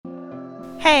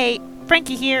Hey,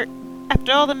 Frankie here.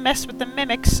 After all the mess with the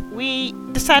mimics, we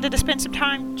decided to spend some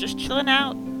time just chilling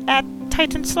out at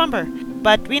Titan Slumber.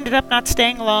 But we ended up not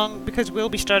staying long because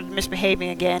Welby started misbehaving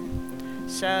again.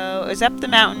 So it was up the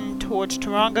mountain towards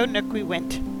Torrago Nook we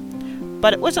went.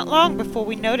 But it wasn't long before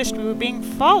we noticed we were being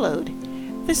followed.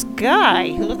 This guy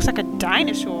who looks like a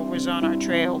dinosaur was on our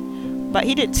trail, but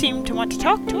he didn't seem to want to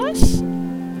talk to us.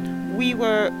 We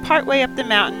were partway up the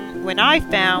mountain when I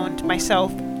found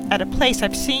myself at a place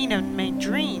I've seen in my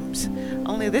dreams.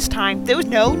 Only this time, there was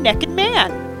no naked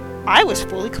man. I was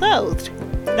fully clothed.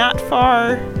 Not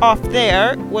far off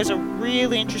there was a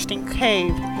really interesting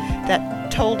cave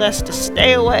that told us to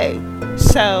stay away.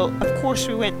 So, of course,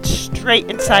 we went straight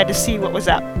inside to see what was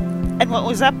up. And what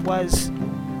was up was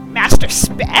Master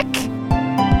Speck.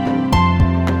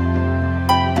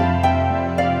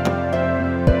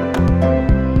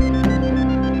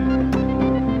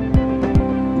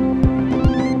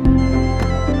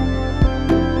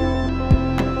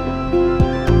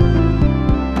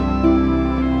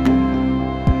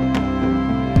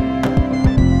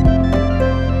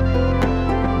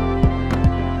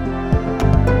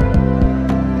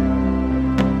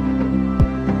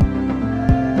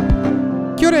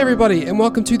 Everybody, and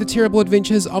welcome to the terrible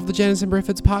adventures of the Janice and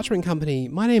Brefford's Parchment Company.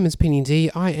 My name is Penny D.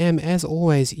 I am, as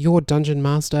always, your dungeon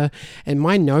master, and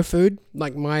my no food,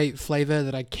 like my flavor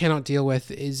that I cannot deal with,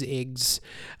 is eggs.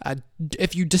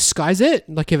 If you disguise it,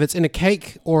 like if it's in a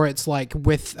cake or it's like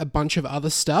with a bunch of other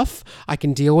stuff, I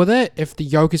can deal with it. If the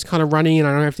yolk is kind of runny and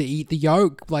I don't have to eat the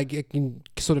yolk, like I can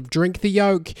sort of drink the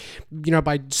yolk,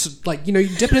 by you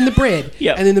dip it in the bread,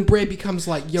 Yep. and then the bread becomes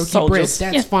like yolky Soldiers.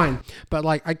 bread. That's fine, but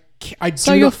like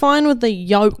So you're fine with the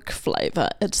yolk flavour.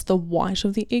 It's the white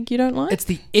of the egg you don't like? It's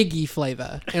the eggy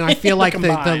flavour. And I feel like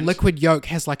the liquid yolk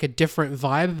has like a different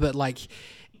vibe, but like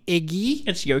eggy.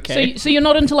 It's yoke. So you're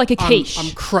not into like a quiche?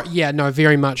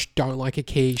 Very much don't like a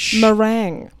quiche.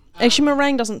 Meringue. Actually,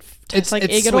 meringue doesn't taste like egg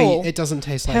sweet. at all. It doesn't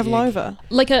taste like Pavlova. egg.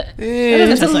 Like a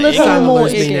It's a little more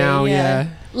eggy. Yeah.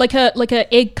 like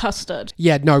a egg custard.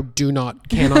 Yeah, no, cannot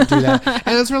do that.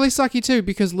 And it's really sucky too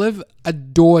because Liv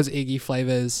adores eggy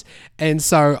flavors, and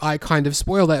so I kind of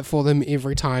spoil that for them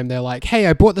every time. They're like, "Hey,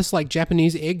 I bought this like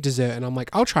Japanese egg dessert," and I'm like,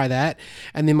 "I'll try that,"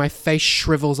 and then my face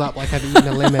shrivels up like I've eaten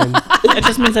a lemon. It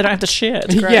just means I don't have to share.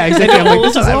 It's great. Yeah, exactly. I'm like,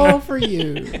 this is all for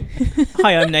you.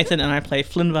 Hi, I'm Nathan, and I play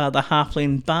Flinvar, the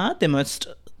halfling bard, the most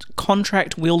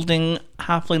contract-wielding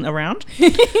halfling around.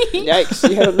 Yikes,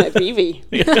 you haven't met Vivi.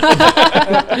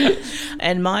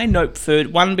 And my nope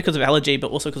food, one because of allergy, but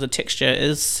also because of texture,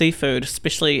 is seafood,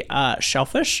 especially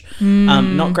shellfish.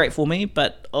 Not great for me,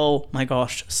 but oh my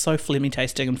gosh, so phlegmy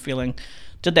tasting and feeling.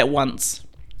 Did that once.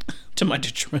 To my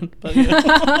detriment, but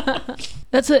yeah.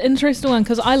 That's an interesting one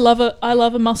because I love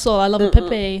a mussel. I love a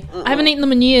pippy. I haven't eaten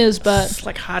them in years, but It's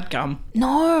like hard gum.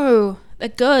 No, they're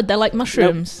good. They're like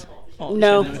mushrooms. Oh,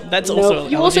 No. That's No. also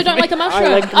You also don't like a mushroom.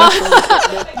 I like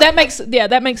mushrooms.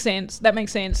 That makes sense. That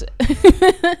makes sense.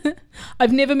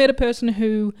 I've never met a person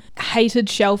who hated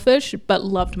shellfish but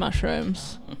loved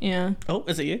mushrooms. Yeah. Oh,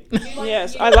 is it you?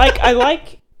 Yes, I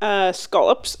like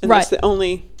scallops, and that's Right. the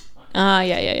only. Yeah.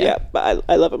 Yeah, but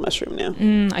I love a mushroom now.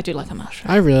 I do like a mushroom.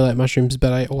 I really like mushrooms,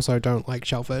 but I also don't like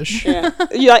shellfish.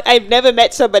 Yeah, I've never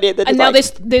met somebody that. And now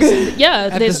there's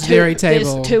this very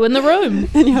table. There's two in the room.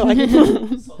 and you're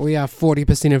like, We are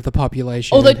 40% of the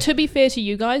population. Although to be fair to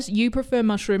you guys, you prefer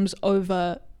mushrooms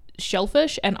over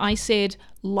shellfish, and I said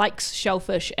likes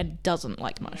shellfish and doesn't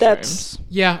like mushrooms. That's.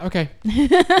 Yeah, okay.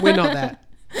 We're not that.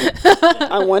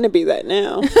 I want to be that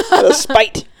now. Out of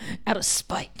spite. Out of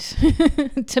spite.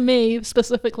 To me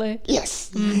specifically.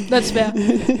 Yes. That's fair.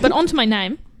 But on to my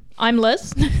name. I'm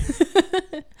Liz.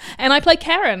 And I play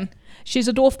Karen. She's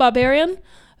a dwarf barbarian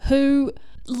who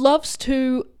loves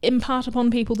to impart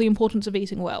upon people the importance of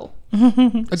eating well.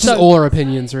 It's just all our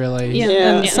opinions, really.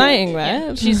 Yeah. And saying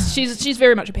that. She's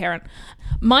very much a parent.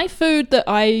 My food that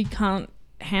I can't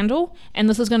handle, and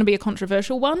this is going to be a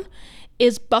controversial one,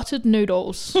 is buttered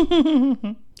noodles.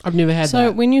 I've never had So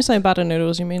that. when you say butter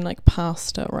noodles, you mean like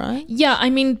pasta, right? Yeah, I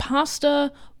mean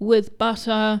pasta with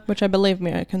butter. Which I believe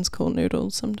Americans call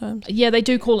noodles sometimes. Yeah, they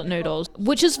do call it noodles,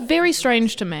 which is very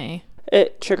strange to me.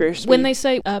 It triggers me. When they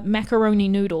say macaroni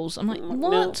noodles, I'm like, what?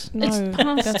 No. It's That's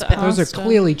pasta. Those are pasta.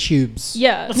 clearly tubes.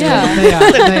 Yeah.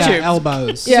 Yeah. They are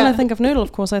elbows. When I think of noodle,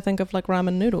 of course, I think of like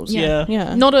ramen noodles. Yeah.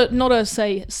 Yeah. Not a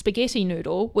say spaghetti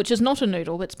noodle, which is not a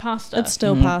noodle, it's pasta. It's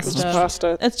still pasta. It's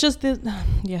pasta. It's just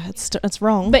it's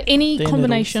wrong. But any They're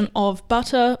combination of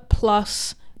butter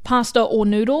plus pasta or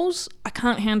noodles, I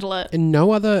can't handle it. And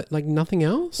no other, like nothing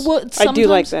else? Well, I do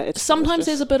like that. It's Sometimes delicious.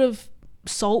 there's a bit of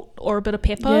salt or a bit of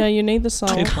pepper. Yeah, you need the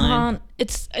salt. Too plain. Can't.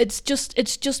 It's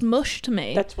just mush to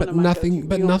me. That's one But of my nothing. go-to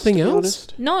But meals, nothing to be else.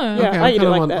 honest. No. Yeah. I eat it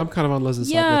like that. I'm kind of on Liz's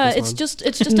side Yeah, with this it's one. just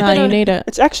a No, bit you of, need it.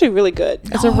 It's actually really good.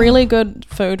 It's a really good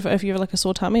food for if you have like a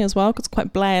sore tummy as well, because it's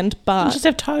quite bland. But Just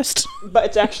have toast. But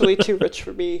it's actually too rich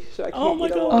for me, so I can't Oh my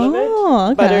eat a God. lot of it. oh,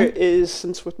 okay. Butter is,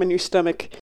 since with my new stomach,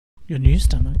 Your new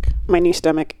stomach.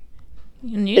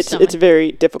 your new it's stomach.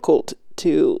 very difficult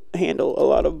to handle a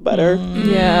lot of butter.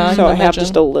 Yeah, I So can I have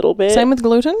just a imagine. little bit. Same with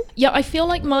gluten. Yeah, I feel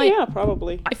like my yeah,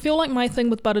 probably. I feel like my thing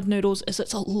with buttered noodles is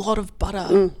it's a lot of butter.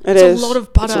 It It's is. a lot of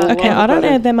It's butter. a lot Okay, of I don't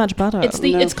butter. add that much butter. It's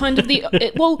the No. it's kind of the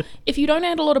well, if you don't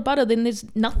add a lot of butter, then there's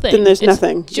nothing. Then there's It's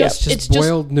nothing. Just It's it's just just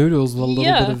boiled noodles with a little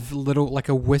Yeah. bit of like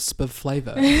a wisp of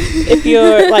flavor. If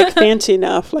you're like fancy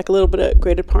enough, like a little bit of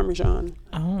grated Parmesan.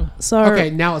 Oh. so Okay,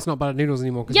 now it's not butter noodles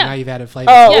anymore because Yeah. now you've added flavor.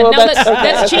 Oh, Yeah, well, now that's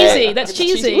okay. cheesy. That's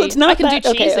cheesy. Well, it's not I can that.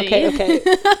 do cheesy. Okay.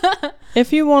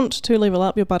 if you want to level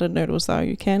up your buttered noodles, though,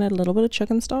 you can add a little bit of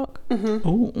chicken stock.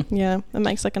 Ooh. Yeah, it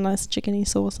makes like a nice chickeny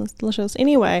sauce. It's delicious.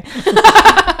 Anyway,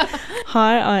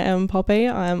 hi, I am Poppy.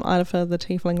 I am Idafer the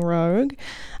Tiefling Rogue.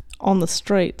 On the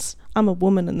streets, I'm a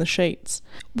woman in the sheets.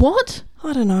 What?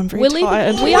 I don't know. I'm very Willie?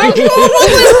 tired. We are.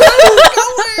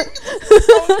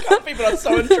 People are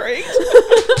so intrigued.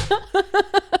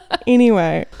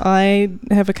 Anyway, I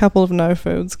have a couple of no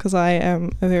foods because I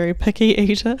am a very picky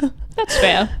eater. That's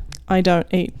fair. I don't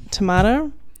eat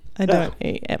tomato. I don't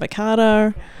eat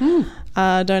avocado.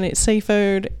 I don't eat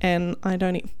seafood, and I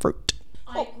don't eat fruit.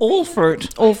 All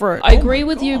fruit. All fruit. I agree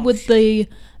with you with the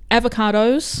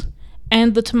avocados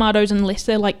and the tomatoes unless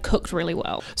they're like cooked really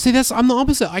well. See, I'm the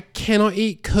opposite. I cannot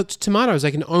eat cooked tomatoes.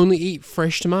 I can only eat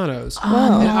fresh tomatoes.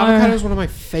 Wow. And avocado is one of my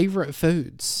favorite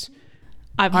foods.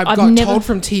 I've got never told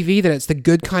from TV that it's the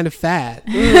good kind of fat.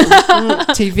 I'm the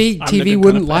TV good wouldn't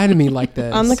kind of lie to me like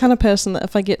this. I'm the kind of person that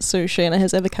if I get sushi and it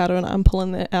has avocado in it, I'm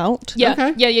pulling it out. Yeah,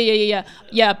 Okay.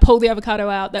 yeah. Pull the avocado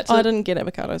out. That's I didn't get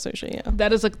avocado sushi. Yeah.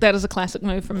 that is a classic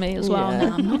move from me as well. Yeah.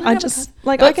 No, I'm not an I just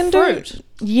like But I can fruit.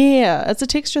 do. Yeah, it's a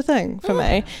texture thing for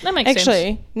me. That makes Actually,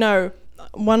 sense. no.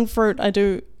 One fruit I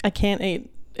can't eat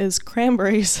is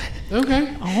cranberries.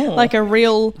 Okay. Oh. Like a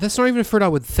real. That's not even a fruit I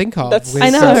would think of. That's- with I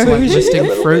know. such, like, bougie listing a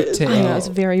little fruit bit. to I know eat. it's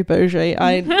very bougie.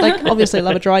 I like obviously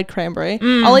love a dried cranberry.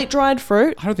 I'll eat dried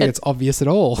fruit. I don't think it's obvious at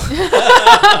all.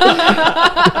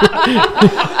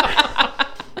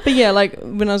 But yeah, like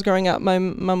when I was growing up, my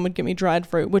mum would get me dried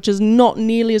fruit, which is not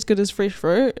nearly as good as fresh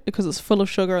fruit because it's full of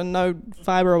sugar and no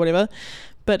fiber or whatever.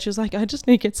 But she was like, I just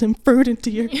need to get some fruit into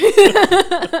you.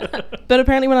 But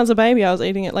apparently when I was a baby, I was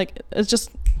eating it. Like,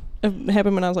 it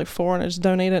happened when I was like 4 and I just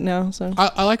don't eat it now. So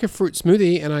I like a fruit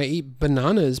smoothie and I eat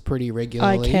bananas pretty I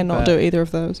regularly. cannot do either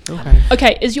of those. Okay.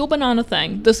 Okay, is your banana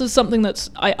thing? This is something that's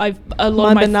I've a lot My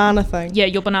of my banana thing. Yeah,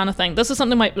 your banana thing. This is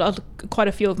something quite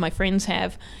a few of my friends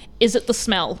have. Is it the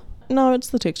smell? No, it's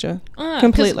the texture. Ah,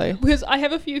 Completely. Because I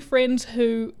have a few friends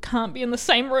who can't be in the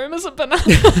same room as a banana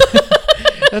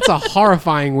That's a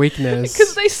horrifying weakness.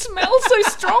 because they smell so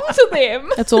strong to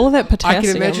them. It's all of that I potassium.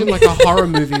 can imagine like a horror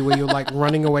movie where you're like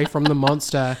running away from the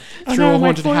monster through a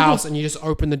haunted house and you just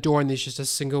open the door and there's just a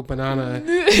single banana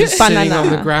just sitting on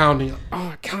the ground and you're like, oh,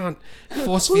 I can't.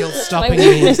 Force field stopping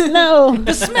me. No,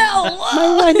 The smell.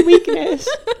 my one weakness.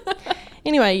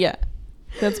 Anyway, yeah,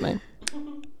 that's me.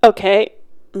 Okay,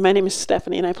 my name is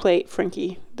Stephanie and I play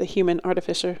Frankie, the human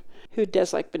artificer, who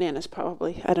does like bananas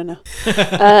probably. I don't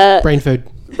know. Brain food.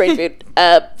 Brain food.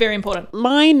 Very important.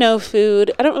 My no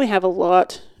food, I don't really have a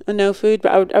lot of no food,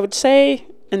 but I would say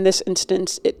in this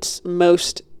instance it's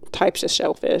most types of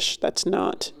shellfish. That's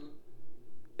not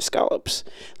scallops.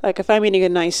 Like if I'm eating a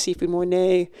nice seafood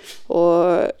mornay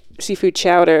or seafood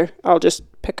chowder, I'll just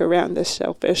pick around this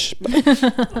shellfish. But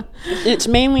it's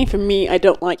mainly for me, I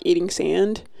don't like eating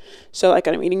sand. So like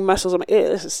I'm eating mussels, I'm like,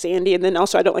 this is sandy. And then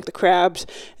also I don't like the crabs.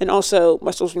 And also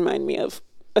mussels remind me of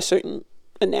a certain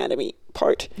anatomy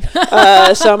part.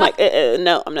 So I'm like,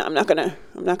 no, I'm not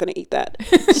gonna eat that.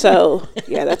 So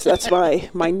yeah, that's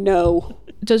my no.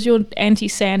 Does your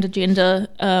anti-sand agenda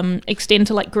extend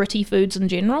to like gritty foods in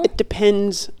general? It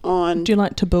depends on. Do you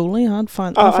like tabbouleh? I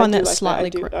find I that do like slightly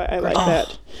that. I like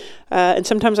that. And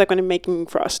sometimes like when I'm making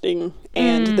frosting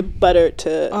and the butter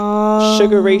to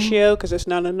sugar ratio, because there's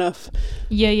not enough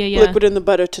Yeah. liquid in the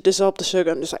butter to dissolve the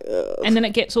sugar, I'm just like, ugh. And then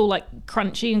it gets all like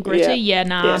crunchy and gritty. Yeah,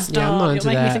 nah. Yeah. Stop. Yeah, I'm not You're into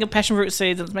making me that. think of passion fruit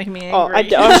seeds and it's making me angry. Oh,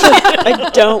 I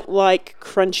don't like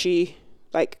crunchy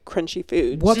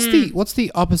foods. What's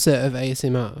the opposite of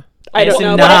ASMR? I don't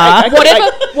know. Nah.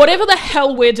 But Whatever the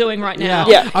hell we're doing right now.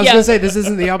 Yeah. I was gonna say this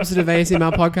isn't the opposite of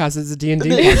ASMR podcast. It's a D&D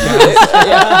podcast.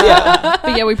 yeah.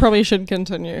 But yeah, we probably should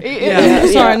continue. Yeah.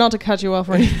 Sorry, not to cut you off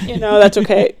or anything. No, that's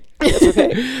okay. That's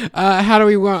okay. How do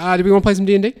we want? Do we want to play some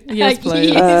D&D? Yes,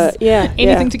 please. Yes. Yeah.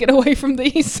 Anything to get away from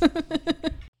these.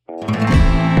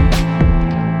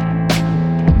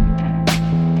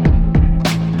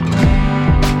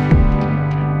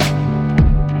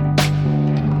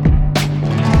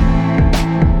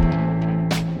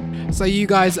 So you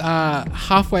guys are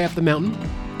halfway up the mountain.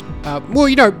 Well,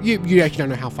 you actually don't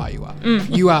know how far you are.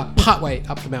 You are partway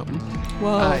up the mountain.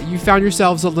 Whoa. You found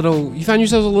yourselves a little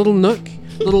nook,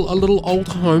 a little old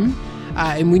home.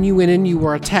 And when you went in, you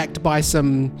were attacked by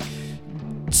some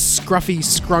scruffy,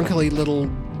 scrunkly little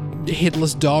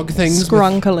headless dog things.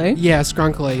 Scrunkly. Yeah,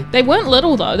 scrunkly. They weren't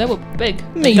little though; they were big.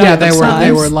 Yeah, they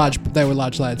were large. They were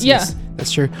large lads. Yeah. Yes,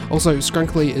 that's true. Also,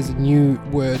 scrunkly is a new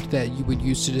word that you would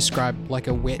use to describe like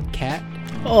a wet cat.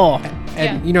 Oh,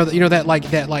 And you know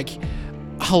that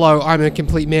hello, I'm a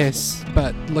complete mess,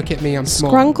 but look at me, I'm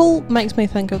small. Scrunkle makes me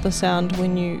think of the sound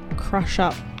when you crush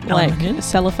up like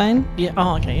cellophane. yeah.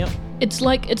 Oh, okay. Yep. It's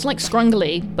like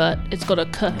scrungly, but it's got a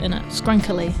k in it.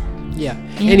 Scrunkly. Yeah.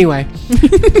 Anyway,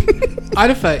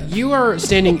 Idafa, you are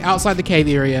standing outside the cave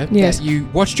area Yes. that you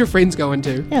watched your friends go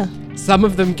into. Yeah. Some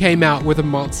of them came out with a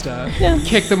monster, Yeah.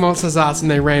 kicked the monster's ass, and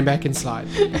they ran back inside.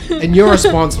 And your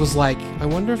response was like, I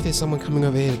wonder if there's someone coming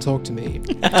over here to talk to me.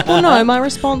 Well, no, my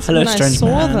response Hello, when I strange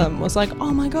saw man. them was like,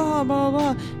 oh my god, blah,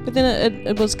 blah, blah. But then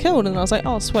it was killed, and I was like,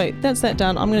 oh, sweet, that's that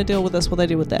done. I'm going to deal with this while they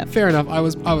deal with that. Fair enough. I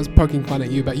was poking fun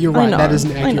at you, but you're I right. know, That is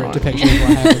an I accurate know. depiction of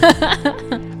what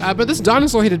happened. But this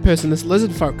dinosaur-headed person, this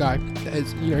lizard folk guy,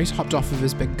 is, he's hopped off of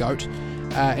his big goat,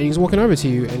 and he's walking over to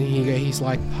you, and he's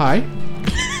like, "Hi."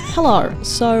 Hello.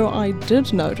 So I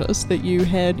did notice that you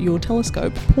had your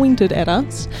telescope pointed at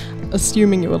us,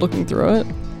 assuming you were looking through it,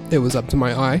 It was up to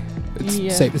my eye. It's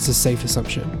Yeah. safe. It's a safe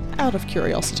assumption. out of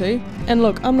curiosity. And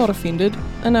look, I'm not offended.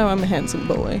 I know I'm a handsome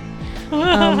boy.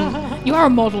 You are a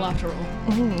model after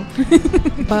all.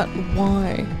 But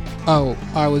why? Oh,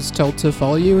 I was told to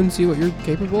follow you and see what you're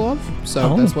capable of, so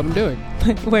Oh. that's what I'm doing.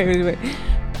 Wait.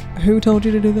 Who told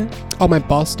you to do that? Oh, my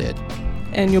boss did.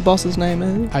 And your boss's name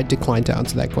is? I declined to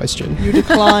answer that question. You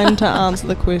declined to answer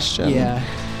the question. Yeah.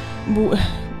 W-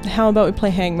 How about we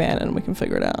play Hangman and we can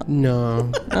figure it out? No.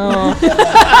 Oh.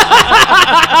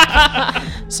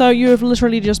 So you have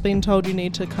literally just been told you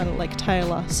need to kind of like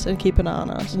tail us and keep an eye on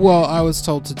us. Well, I was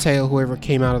told to tail whoever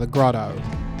came out of the grotto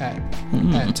at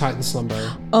Titan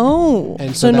Slumber. Oh.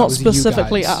 And so so that not was you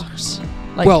specifically guys. us.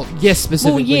 Like, Well, yes,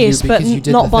 specifically yes, you but because you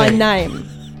did not the by thing. name.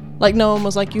 Like no one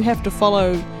was like, you have to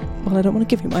follow. Well, I don't want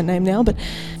to give you my name now, but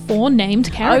 4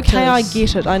 named characters. okay, I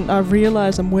get it. I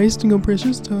realize I'm wasting your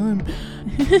precious time.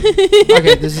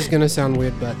 Okay, this is gonna sound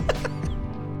weird, but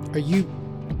are you?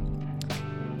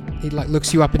 He like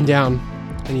looks you up and down,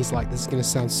 and he's like, "This is gonna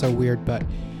sound so weird, but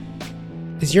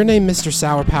is your name Mr.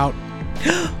 Sourpout?"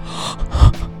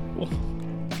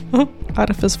 Out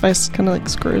of his face kind of like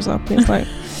screws up. He's like,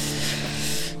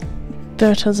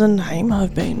 that is a name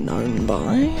I've been known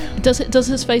by. Does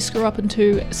his face screw up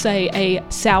into, say, a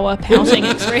sour pouting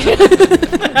expression?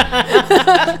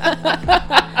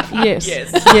 Yes.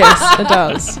 Yes, it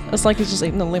does. It's like he's just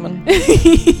eating a lemon.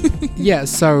 Yeah.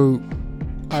 So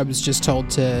I was just told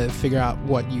to figure out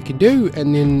what you can do,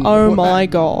 and then. Oh what my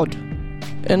god.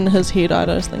 In his head, I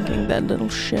was thinking, that little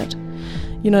shit.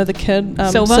 You know the kid?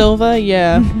 Silver?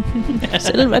 Yeah.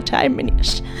 Silver time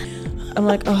minutes. I'm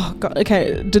like, oh god.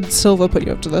 Okay, did Silver put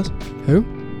you up to this? Who?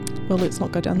 Well, let's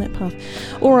not go down that path.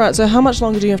 Alright, so how much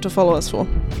longer do you have to follow us for?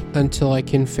 Until I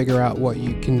can figure out what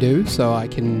you can do, so I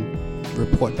can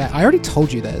report back. I already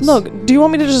told you this. Look, do you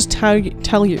want me to just tell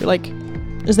you? Like,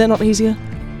 is that not easier?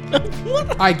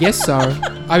 I guess so.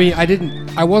 I mean,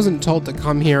 I wasn't told to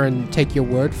come here and take your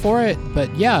word for it,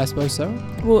 but yeah, I suppose so.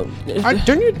 Well, Are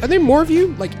there more of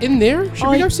you, like, in there? Should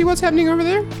we go see what's happening over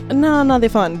there? no, they're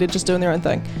fine. They're just doing their own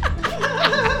thing.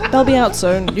 They'll be out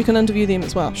soon. You can interview them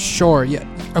as well. Sure, yeah.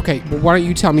 Okay, well, why don't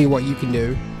you tell me what you can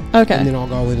do, and Okay. then I'll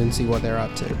go in and see what they're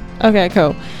up to. Okay,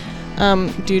 cool.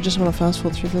 Do you just want to fast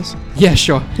forward through this? Yeah,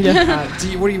 sure. Yeah.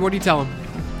 What do you tell him?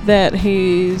 That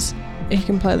he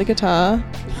can play the guitar.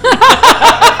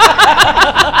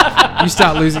 You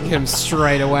start losing him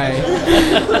straight away.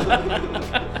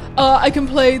 I can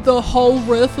play the whole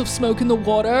riff of Smoke in the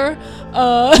Water.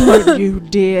 Don't you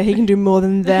dare. He can do more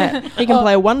than that. He can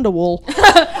play Wonderwall.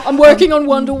 I'm working on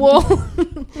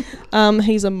Wonderwall.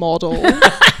 He's a model.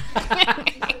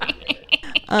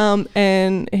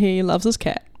 And he loves his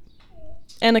cat.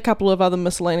 And a couple of other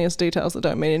miscellaneous details that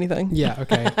don't mean anything. Yeah,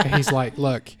 okay. And he's like,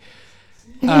 look,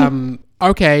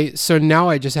 okay, so now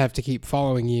I just have to keep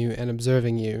following you and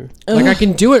observing you. Like, I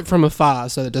can do it from afar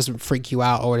so it doesn't freak you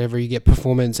out or whatever. You get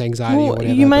performance anxiety or Well,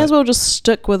 whatever. you may as well just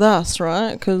stick with us,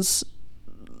 right? Because,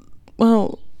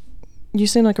 well, You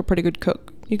seem like a pretty good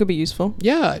cook. You could be useful.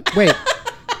 Yeah.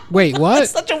 Wait, what?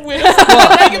 Such a weird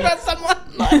thing about someone.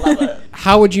 I love it.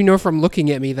 How would you know from looking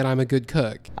at me that I'm a good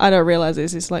cook? I don't realize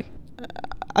this. It's like,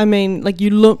 I mean, like, you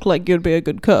look like you'd be a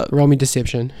good cook. Roll me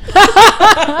deception.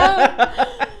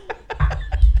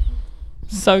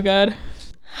 So good.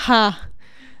 Ha.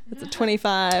 It's a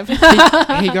 25. He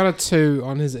got a 2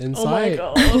 on his insight.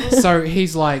 Oh my god. So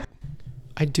he's like,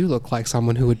 I do look like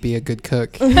someone who would be a good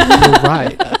cook. You're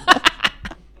right.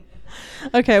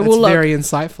 Okay, That's well, look. very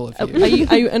insightful of you.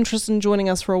 Are you interested in joining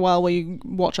us for a while while you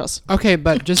watch us? Okay,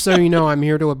 but just so you know, I'm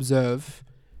here to observe.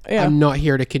 Yeah. I'm not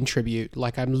here to contribute.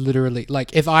 Like, I'm literally,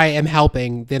 like, if I am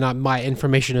helping, then my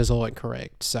information is all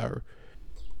incorrect. So,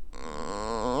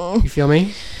 you feel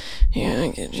me? Yeah, I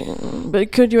get you.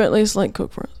 But could you at least, like,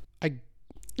 cook for us?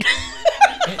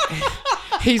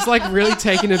 He's like really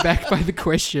taken aback by the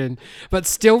question, but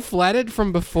still flattered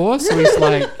from before. So he's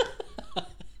like,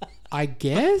 I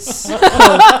guess. All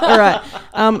right.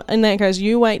 In that case,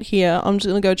 you wait here. I'm just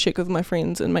gonna go check with my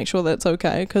friends and make sure that's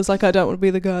okay. Because like, I don't want to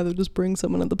be the guy that just brings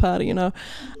someone at the party. You know.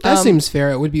 That seems fair.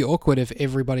 It would be awkward if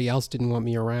everybody else didn't want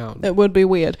me around. It would be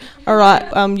weird. All right.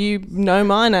 You know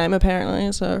my name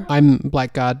apparently, so. I'm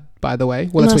Blackguard, by the way.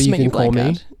 Well, that's what you can call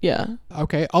me. Yeah.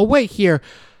 Okay, I'll wait here.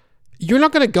 You're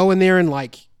not gonna go in there and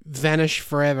like vanish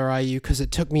forever, are you? Because it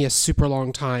took me a super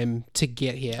long time to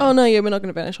get here. Oh no, yeah, we're not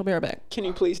gonna vanish. I'll be right back. Can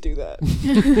you please do that?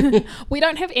 We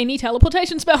don't have any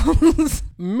teleportation spells.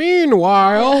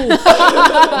 Meanwhile,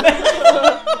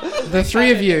 the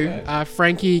three of you,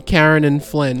 Frankie, Karen, and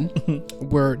Flynn,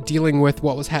 were dealing with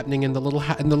what was happening in the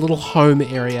little home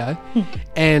area,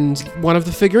 and one of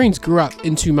the figurines grew up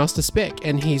into Master Speck,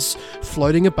 and he's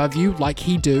floating above you like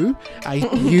he do.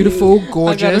 Beautiful,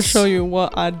 gorgeous. I gotta show you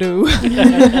what I do. What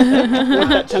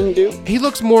that tongue do? He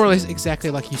looks more or less exactly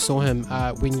like you saw him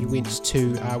when you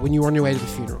when you were on your way to the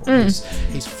funeral.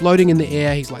 He's floating in the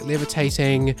air. He's like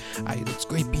levitating. He looks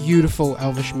a beautiful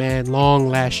elvish man, long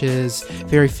lashes,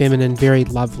 very feminine, very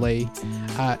lovely.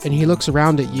 And he looks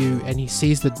around at you and he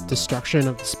sees the destruction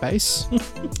of the space,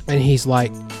 and he's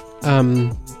like,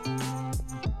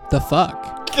 the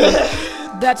fuck?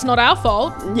 That's not our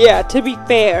fault. Yeah, to be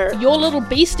fair, Your little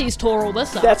beasties tore all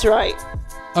this up. that's right.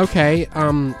 Okay.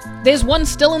 There's one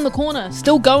still in the corner,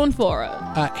 still going for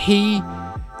it. He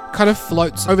kind of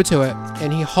floats over to it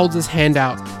and he holds his hand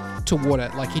out toward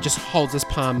it, like he just holds his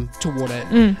palm toward it,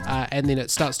 and then it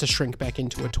starts to shrink back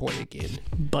into a toy again.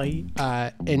 Bye.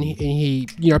 And he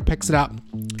picks it up,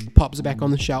 pops it back on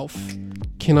the shelf.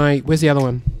 Where's the other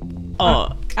one? Oh,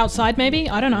 Outside, maybe?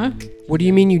 I don't know. What do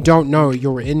you mean you don't know?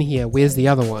 You're in here. Where's the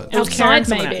other one? it was carrying Outside,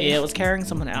 someone out. maybe. Yeah, it was carrying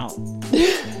someone out.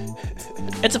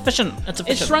 It's efficient. It's efficient.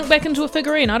 It shrunk back into a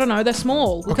figurine. I don't know. They're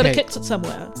small. We could have Okay. kicked it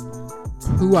somewhere.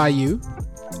 Who are you?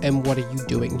 And what are you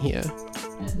doing here?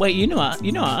 Wait, you know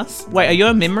us? Wait, are you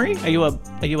a memory? Are you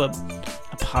a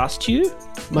past you?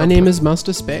 My name is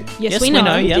Master Speck. Yes, we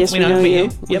know. Yep, Yes, we know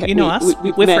you. Yep, you know us.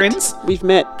 We've We're met. friends. We've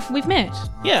met. We've met.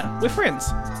 Yeah, we're friends.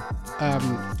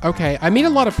 Okay, I meet a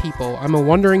lot of people. I'm a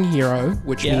wandering hero,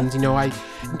 which Yeah. means,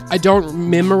 I don't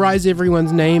memorize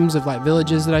everyone's names of like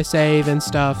villages that I save and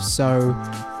stuff, so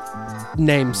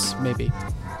names maybe.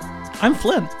 I'm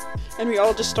Flynn. And we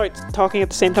all just start talking at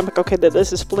the same time, like, okay,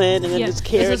 this is Flynn, and then it's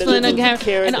Karen, This is Flynn and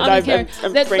Karen, and I'm Karen.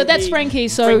 But that's Frankie.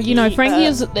 So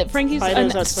Frankie's. Spider's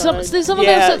And outside. there's someone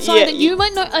Yeah, else outside yeah, that you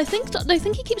might know. I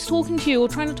think he keeps talking to you or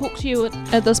trying to talk to you.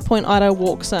 At this point, Ido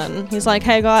walks in. He's like,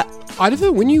 "Hey, guy."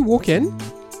 Idaho, when you walk in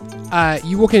and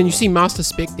you see Master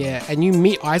Speck there, and you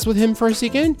meet eyes with him for a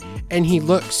second, and he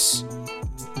looks.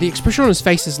 The expression on his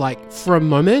face is like, for a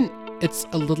moment, it's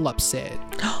a little upset,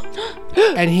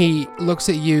 and he looks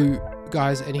at you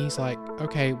guys, and he's like,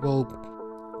 "Okay, well,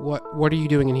 what are you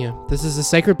doing in here? This is a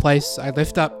sacred place. I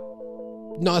left up,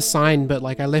 not a sign, but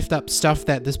like I left up stuff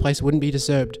that this place wouldn't be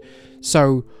disturbed.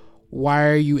 So why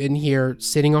are you in here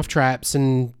setting off traps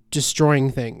and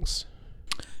destroying things?"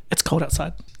 It's cold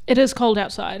outside. It is cold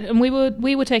outside, and we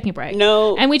were taking a break.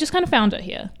 No. And we just kind of found it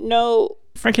here. No.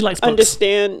 Frankie likes books.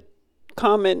 Understand.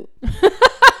 Comment.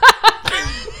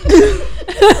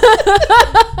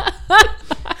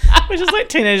 We're just like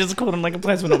teenagers called in like a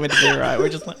place we're not meant to be, right? We're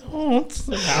just like, oh, it's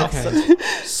a house. Okay.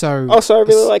 So Also, I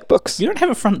really like books. You don't have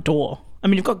a front door. I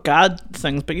mean, you've got guard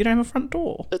things, but you don't have a front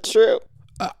door. That's true.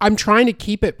 I'm trying to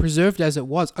keep it preserved as it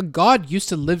was. A god used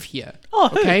to live here. Oh,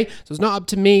 who? Okay, so it's not up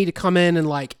to me to come in and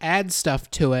like add stuff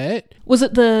to it. Was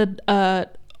it the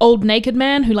old naked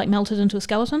man who like melted into a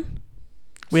skeleton?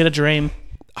 We had a dream.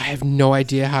 I have no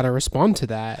idea how to respond to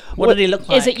that. What did he look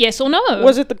like? Is it yes or no?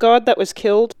 Was it the god that was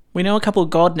killed? We know a couple of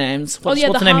god names. What's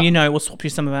yeah, the the name har- you know? We'll swap you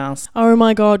some of ours. Oh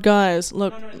my god, guys!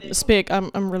 Look, Speck,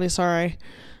 I'm really sorry.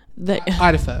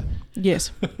 Idafer,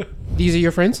 Yes. these are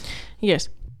your friends? Yes.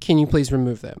 Can you please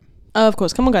remove them? Of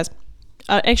course. Come on, guys.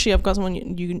 Actually, I've got someone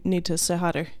you need to say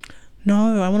hi to.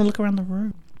 No, I want to look around the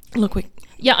room. Look, we...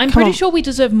 Yeah, I'm Come pretty on. sure we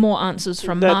deserve more answers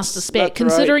from Master Speck, that's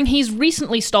considering he's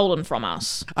recently stolen from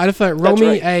us. Idafer,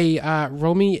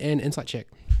 roll me an insight check.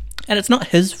 And it's not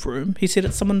his room. He said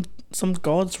it's some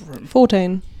god's room.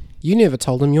 14. You never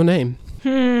told him your name.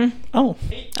 Oh.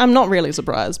 I'm not really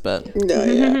surprised, but... No,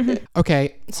 yeah.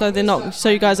 Okay, So they're not... So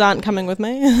you guys aren't coming with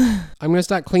me? I'm going to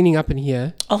start cleaning up in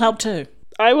here. I'll help too.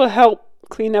 I will help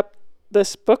clean up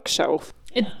this bookshelf.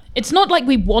 It's not like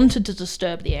we wanted to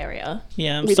disturb the area.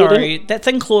 Yeah, I'm We sorry. That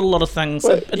thing clawed a lot of things.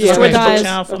 What? It Yeah. destroyed the Guys,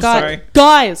 bookshelf. I'm guys, sorry.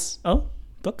 Guys! Oh,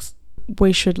 books?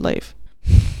 We should leave.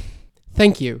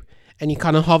 Thank you. And he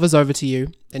kind of hovers over to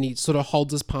you and he sort of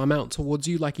holds his palm out towards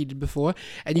you like he did before.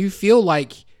 And you feel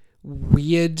like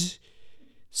weird,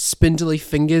 spindly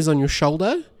fingers on your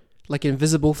shoulder, like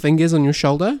invisible fingers on your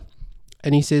shoulder.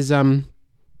 And he says, I'm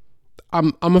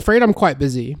afraid I'm quite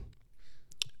busy.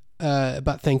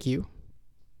 But thank you.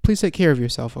 Please take care of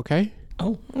yourself, okay?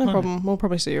 Oh, No problem. We'll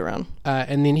probably see you around.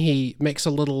 And then he makes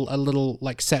a little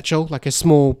like satchel, like a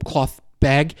small cloth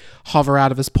bag, hover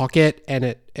out of his pocket, and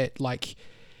it like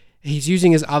he's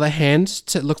using his other hand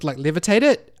to look like levitate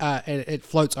it, and it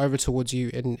floats over towards you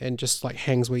and just like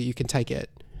hangs where you can take it.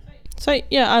 So,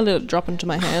 yeah, I let it drop into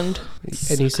my hand.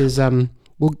 And he says,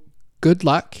 well, good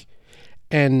luck,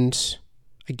 and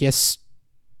I guess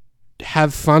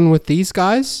have fun with these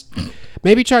guys.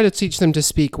 Maybe try to teach them to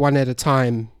speak one at a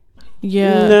time.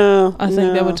 Yeah. No, I think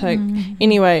that no. would take...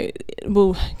 Anyway,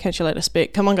 we'll catch you later,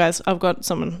 Speck. Come on, guys. I've got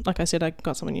someone... Like I said, I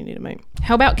got someone you need to meet.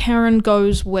 How about Karen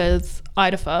goes with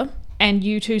Idafer and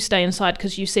you two stay inside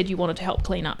because you said you wanted to help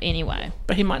clean up anyway.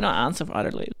 but he might not answer if I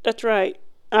don't leave. That's right.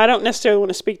 I don't necessarily want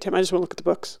to speak to him. I just want to look at the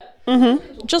books.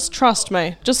 Just trust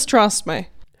me. Just trust me.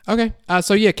 Okay.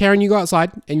 So yeah, Karen, you go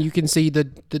outside and you can see the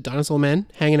dinosaur man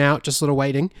hanging out, just sort of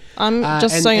waiting. I'm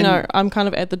just and- so you and- know, I'm kind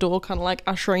of at the door, kind of like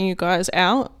ushering you guys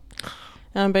out,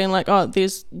 and I'm being like, "Oh,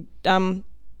 there's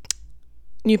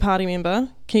new party member.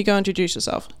 Can you go introduce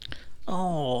yourself?"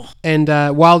 Oh. And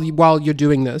while you're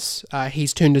doing this,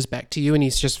 he's turned his back to you and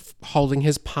he's just holding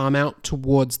his palm out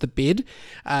towards the bed,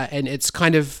 and it's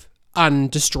kind of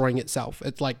undestroying itself.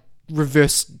 It's like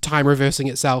reversing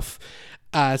itself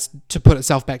to put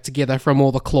itself back together from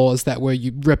all the claws that were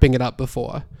you ripping it up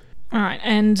before. All right,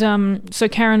 and so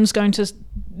Karen's going to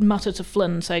mutter to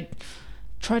Flynn, say,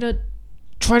 try to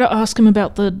ask him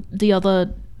about the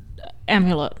other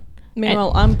amulet.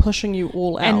 Meanwhile, I'm pushing you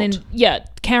all out. And then, yeah,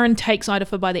 Karen takes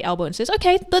Idafer by the elbow and says,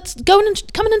 okay, let's go and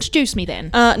come and introduce me then.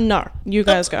 No, you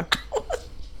guys go.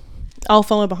 I'll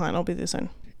follow behind. I'll be there soon.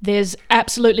 There's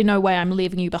absolutely no way I'm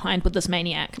leaving you behind with this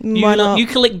maniac. Why not? You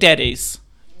collect daddies.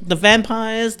 The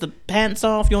vampires, the pants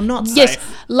off, you're not safe. Yes,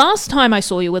 last time I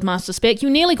saw you with Master Speck, you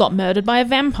nearly got murdered by a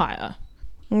vampire.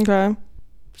 Okay.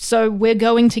 So we're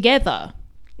going together.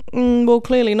 Well,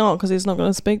 clearly not, because he's not going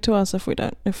to speak to us if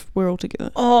we're all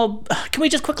together. Oh, can we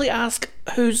just quickly ask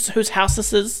whose house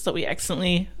this is that we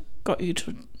accidentally got you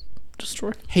to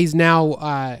destroy? He's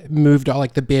now moved on,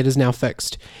 like the bed is now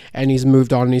fixed, and he's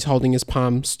moved on and he's holding his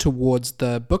palms towards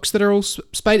the books that are all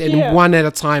spayed, and one at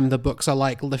a time the books are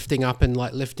like lifting up and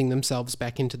like lifting themselves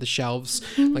back into the shelves,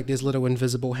 like there's little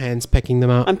invisible hands picking them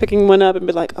up. I'm picking one up and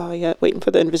be like, oh yeah, waiting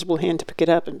for the invisible hand to pick it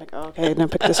up and be like, oh, okay, now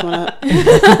pick this one up.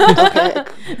 Okay.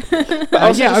 But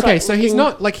also Yeah, just, okay, like, so he's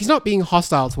not being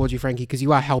hostile towards you, Frankie, because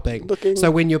you are helping. So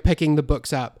when you're picking the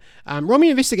books up, roll me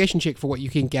an investigation check for what you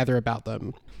can gather about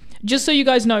them. Just so you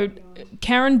guys know,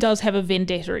 Karen does have a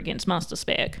vendetta against Master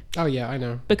Speck Oh yeah, I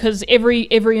know. because every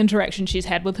interaction she's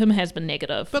had with him has been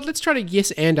negative. But let's try to yes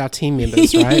and our team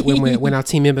members, right? when our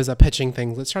team members are pitching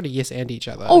things, let's try to yes and each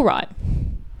other. All right.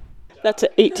 That's an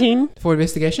 18. For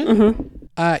investigation?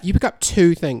 You pick up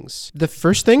two things. The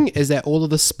first thing is that all of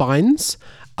the spines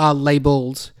are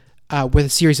labeled with a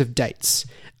series of dates.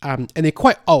 And they're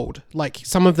quite old. Like,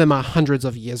 some of them are hundreds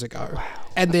of years ago. Wow.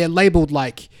 And they're labeled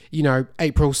like,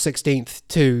 April 16th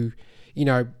to,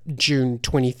 June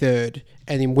 23rd,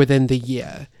 and then within the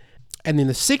year. And then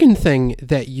the second thing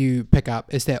that you pick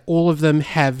up is that all of them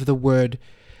have the word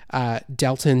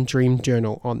Dalton Dream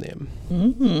Journal on them.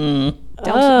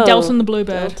 Dalton the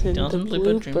Bluebird. Dalton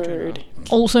Bluebird Dream Journal.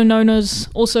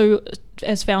 Also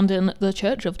as found in the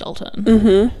Church of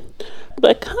Dalton.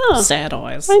 Like, Sad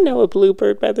eyes. I know a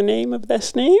bluebird by the name of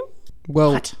this name.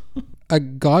 Well, What? a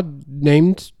god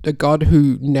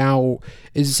who now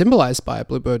is symbolized by a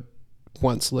bluebird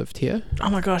once lived here. Oh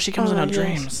my gosh, he comes in our yes.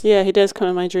 dreams. Yeah, he does come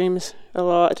in my dreams a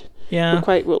lot. Yeah.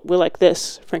 We're like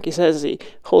this. Frankie says as he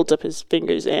holds up his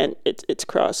fingers and it's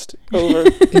crossed over.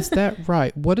 Is that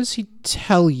right? What does he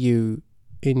tell you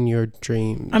in your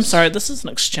dreams? I'm sorry, this is an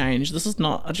exchange. This is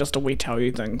not just a we tell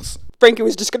you things. Frankie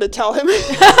was just going to tell him.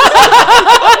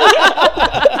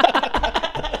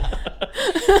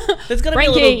 There's got to be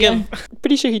a little give.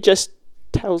 Pretty sure he just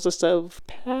tells us of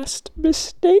past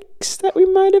mistakes that we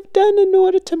might have done in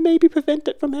order to maybe prevent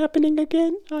it from happening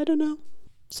again. I don't know.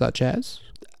 Such as?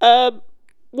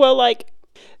 Well, like,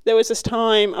 there was this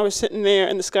time I was sitting there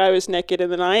and the sky was naked,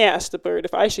 and then I asked the bird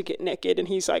if I should get naked, and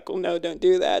he's like, well, no, don't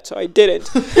do that, so I didn't.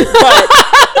 But,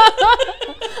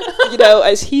 you know,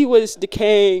 as he was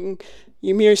decaying,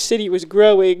 Ymir City was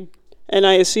growing, and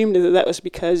I assumed that was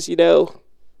because, you know,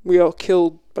 we all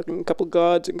killed fucking a couple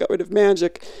gods and got rid of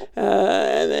magic,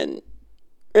 and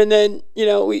then, you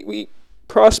know, we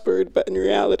prospered, but in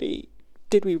reality,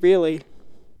 did we really?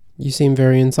 You seem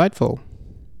very insightful,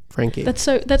 Frankie. That's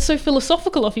so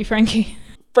philosophical of you, Frankie.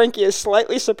 Frankie is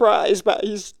slightly surprised, but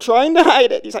he's trying to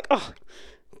hide it. He's like, oh,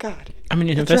 God. I'm in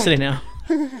university now.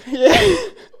 Yeah.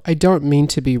 I don't mean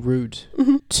to be rude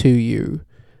to you,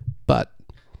 but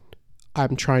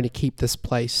I'm trying to keep this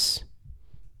place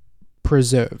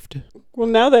preserved. Well,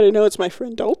 now that I know it's my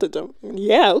friend Dalton,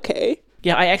 yeah, okay.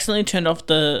 Yeah, I accidentally turned off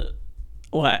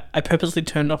I purposely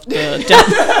turned off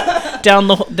the down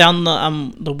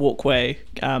the walkway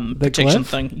protection glyph?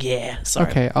 thing. Yeah, sorry.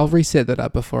 Okay, I'll reset that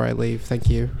up before I leave. Thank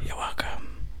you. You're welcome.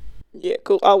 Yeah,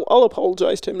 cool. I'll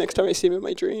apologize to him next time I see him in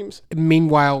my dreams.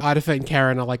 Meanwhile, Idafa and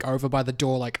Karen are like over by the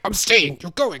door like, I'm staying,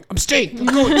 you're going, I'm staying,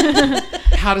 you're going.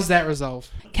 How does that resolve?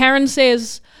 Karen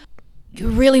says, "You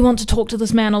really want to talk to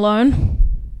this man alone?"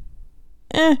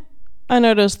 I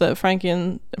noticed that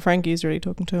Frankie's already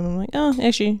talking to him. I'm like, oh,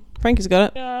 actually, Frankie's got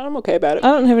it. Yeah, I'm okay about it.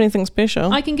 I don't have anything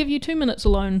special. I can give you 2 minutes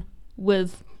alone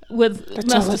with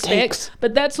That's all Master it Speck, takes.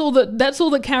 but that's all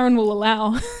that Karen will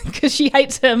allow because she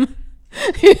hates him.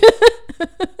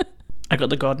 I got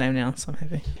the god name now, so I'm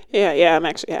happy. Yeah, I'm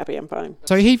actually happy. I'm fine.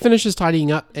 So he finishes tidying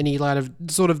up, and he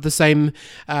sort of the same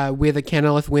where the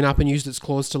canolith went up and used its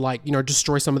claws to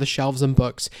destroy some of the shelves and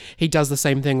books. He does the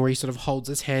same thing where he sort of holds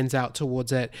his hands out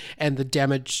towards it, and the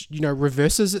damage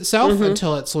reverses itself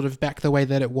until it's sort of back the way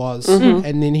that it was.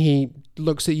 And then he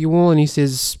looks at you all and he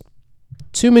says,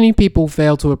 "Too many people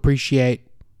fail to appreciate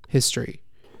history.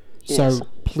 Yes. So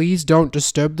please don't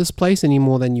disturb this place any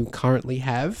more than you currently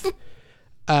have.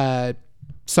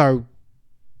 So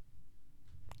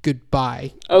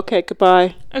goodbye." Okay,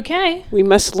 goodbye. Okay. We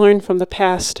must learn from the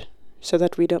past so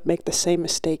that we don't make the same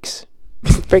mistakes.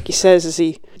 Frankie says as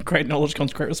he... Great knowledge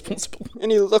comes great responsibility.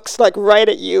 And he looks like right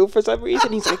at you for some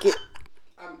reason. He's like,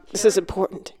 this is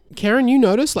important. Karen, you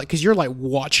notice, because you're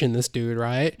watching this dude,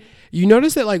 right? You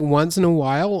notice that once in a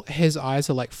while his eyes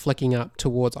are flicking up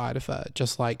towards Idafa,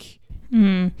 just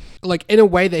in a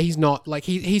way that he's not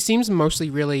he seems mostly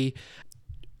really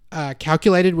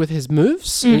calculated with his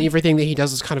moves, and everything that he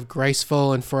does is kind of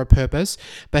graceful and for a purpose,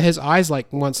 but his eyes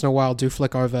once in a while do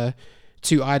flick over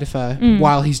to Idafa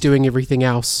while he's doing everything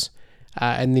else,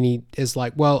 and then he is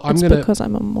like, well, It's because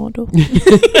I'm a model.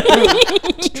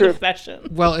 It's true fashion.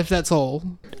 Well, if that's all.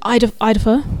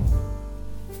 Idafa,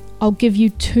 I'll give you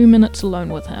 2 minutes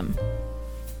alone with him,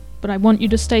 but I want you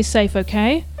to stay safe,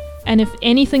 okay? And if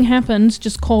anything happens,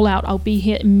 just call out. I'll be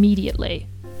here immediately.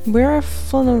 Where are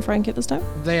Flynn and Frank at this time?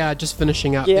 They are just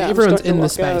finishing up. Yeah, I'm everyone's starting in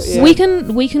to the walk out, space. yeah.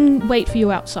 We can wait for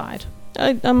you outside.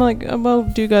 I'm like, well,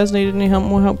 do you guys need any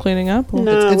more help cleaning up? Or?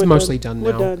 No, It's we're mostly done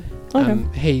now. We're done.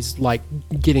 Okay. He's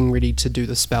getting ready to do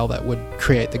the spell that would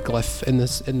create the glyph in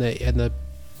the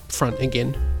front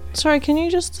again. Sorry, can you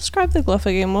just describe the glyph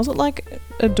again? Was it like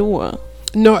a door?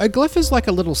 No, a glyph is like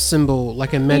a little symbol,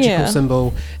 like a magical Yeah.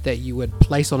 symbol that you would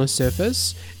place on a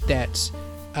surface that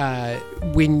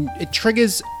when it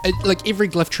triggers, every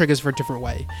glyph triggers for a different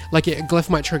way. Like a glyph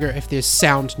might trigger if there's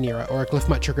sound near it, or a glyph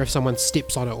might trigger if someone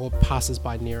steps on it or passes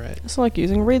by near it. It's like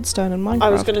using redstone in Minecraft.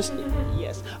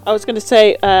 I was gonna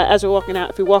say, as we're walking out,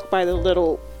 if we walk by the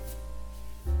little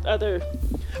other...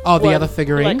 Oh, the one, other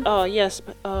figurine? oh, yes,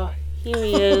 but, here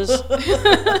he is.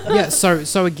 Yeah,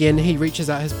 so again, he reaches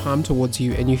out his palm towards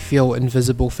you, and you feel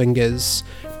invisible fingers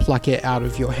pluck it out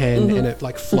of your hand, and it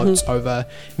floats over,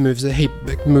 he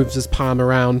moves his palm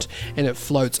around, and it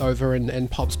floats over and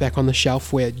pops back on the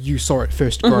shelf where you saw it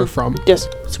first grow from. Yes.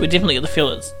 So we definitely get the feel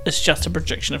it's just a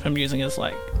projection of him using his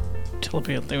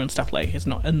telepathy and stuff. He's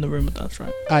not in the room with us,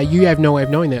 right? You have no way of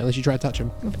knowing that unless you try to touch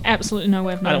him. Absolutely no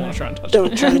way of I knowing. don't want to try and touch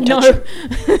Don't try and touch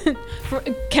him.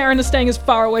 Karen is staying as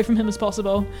far away from him as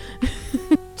possible.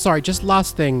 Sorry, just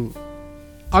last thing.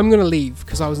 I'm gonna leave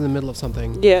because I was in the middle of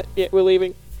something. Yeah, we're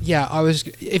leaving. Yeah, I was.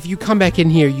 If you come back in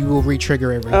here, you will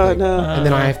re-trigger everything. Oh, no. And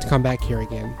then I have to come back here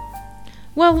again.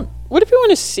 Well, What if we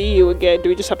want to see you again? Do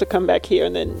we just have to come back here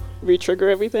and then re-trigger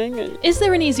everything? And is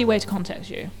there an easy way to contact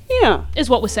you? yeah. Is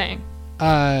what we're saying.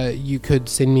 You could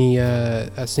send me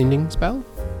a sending spell.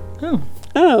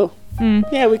 Oh. Hmm.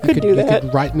 Yeah, we could do You that.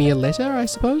 could write me a letter, I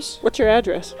suppose. What's your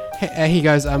address? He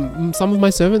goes, some of my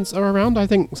servants are around. I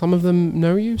think some of them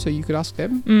know you, so you could ask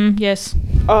them. Yes.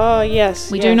 Oh,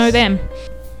 yes. We yes. do know them.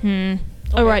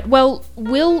 All right. Well,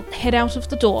 we'll head out of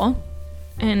the door,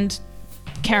 and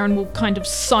Karen will kind of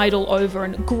sidle over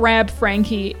and grab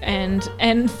Frankie and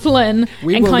Flynn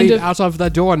We and will kind leave of out of the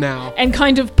door now. and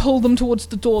kind of pull them towards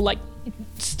the door, like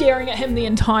staring at him the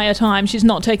entire time. She's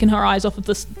not taken her eyes off of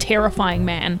this terrifying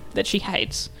man that she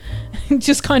hates.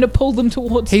 Just kind of pull them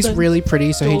towards. He's the really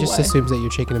pretty, so he just doorway. assumes that you're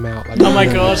checking him out. Like, Oh my you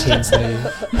know, God.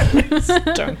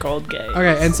 intensely. Stone cold gay.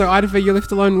 Okay, and so Idafer, you're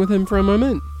left alone with him for a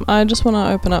moment. I just want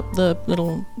to open up the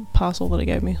little parcel that he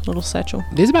gave me, little satchel.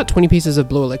 There's about 20 pieces of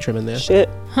blue electrum in there. Shit.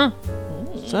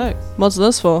 So, what's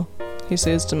this for? He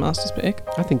says to Master Speck.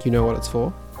 I think you know what it's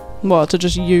for. What, to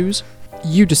just use?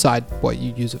 You decide what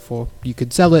you use it for. You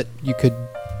could sell it, you could...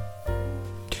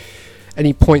 And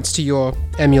he points to your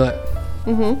amulet.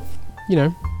 Mm-hmm. You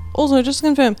know, Also, just to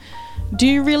confirm, do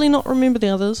you really not remember the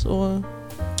others, or...?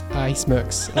 he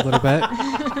smirks a little bit.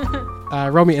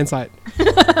 Roll me insight.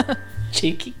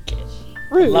 Cheeky kid.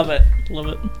 Rude. Love it. Love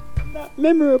it. Not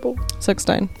memorable.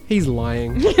 16. He's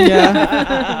lying.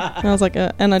 Yeah. And I was like,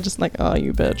 and I just like, oh,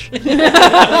 you bitch.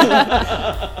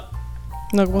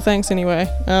 No, well, thanks anyway.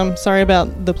 Sorry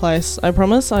about the place. I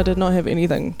promise I did not have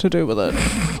anything to do with it.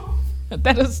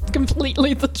 That is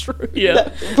completely the truth. Yeah.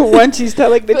 For once, he's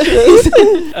telling the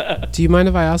truth. Do you mind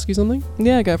if I ask you something?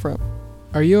 Yeah, go for it.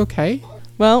 Are you okay?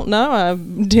 Well, no,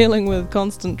 I'm dealing with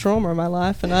constant trauma in my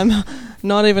life, and I'm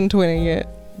not even 20 yet.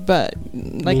 But, like,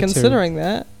 Me too. considering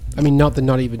that, I mean, not the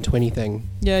not even 20 thing.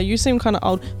 yeah, you seem kind of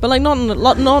old. But, like, not in the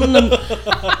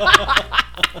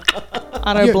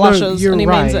I know No, blushes, you're and he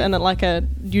means it right. in it like a,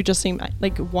 you just seem,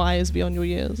 like, wise beyond your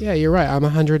years. Yeah, you're right. I'm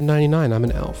 199. I'm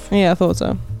an elf. Yeah, I thought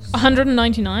so.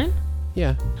 199.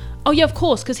 Yeah. Oh yeah, of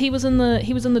course, because he was in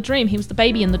the dream. He was the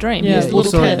baby in the dream. Yeah, He was the you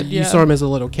little saw, kid. you yeah. saw him as a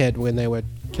little kid when they were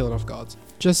killing off gods.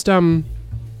 Just,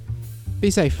 be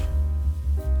safe.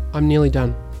 I'm nearly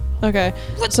done. Okay,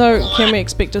 so can we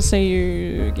expect to see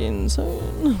you again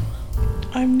soon?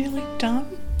 I'm nearly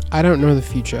done. I don't know the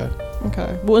future.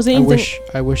 Okay. Well, is there I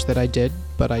anything... wish that I did,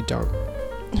 but I don't.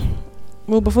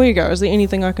 Well, before you go, is there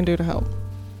anything I can do to help?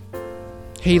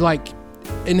 He like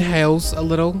inhales a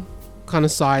little, kind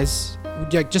of sighs,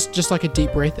 yeah, just like a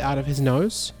deep breath out of his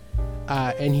nose,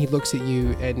 and he looks at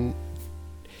you and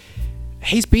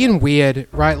he's being weird,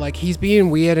 right? Like he's being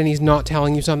weird and he's not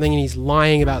telling you something and he's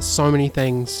lying about so many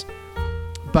things.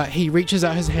 But he reaches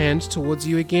out his hand towards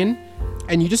you again,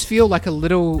 and you just feel like a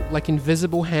little, like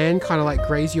invisible hand kind of like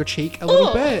graze your cheek a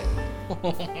little bit.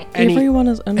 And he, Everyone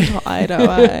is into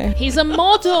Ido, He's a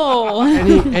model.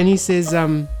 and he says,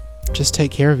 just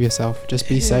take care of yourself. Just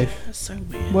be safe. That's so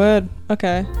weird. Word.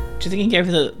 Okay. Do you think he gave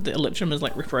her the electrum as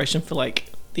like reparation for like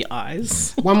the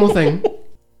eyes? One more thing.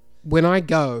 When I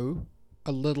go,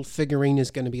 a little figurine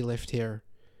is going to be left here.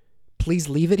 Please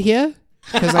leave it here,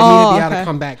 because I need to be able to okay.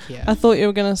 come back here. I thought you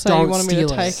were going to say Don't you wanted me to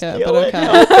steal it. take it, but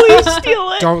okay. Please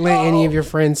steal it. Don't let any of your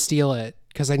friends steal it,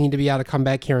 because I need to be able to come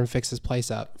back here and fix this place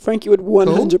up. Frankie would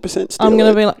 100% steal I'm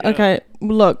going to it. be like, okay,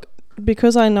 look,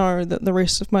 because I know that the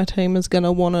rest of my team is going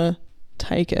to want to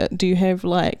take it, do you have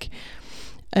like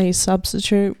a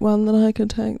substitute one that I could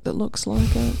take that looks like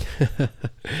it?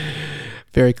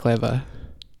 Very clever.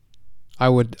 I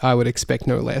would expect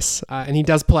no less. And he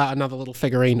does pull out another little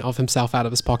figurine of himself out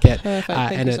of his pocket. Perfect.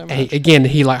 Thank and you it, so much. again,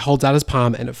 he like holds out his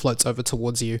palm and it floats over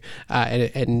towards you.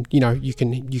 And you know, you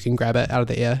can grab it out of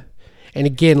the air. And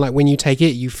again, like when you take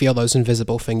it, you feel those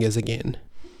invisible fingers again.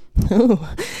 Ooh.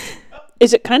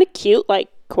 Is it kind of cute, like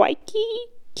quirky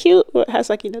cute? Or it has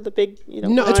like, the big,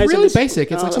 No, it's eyes and really this-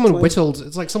 basic. It's Oh, like that's someone weird. whittled.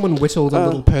 It's like someone whittled a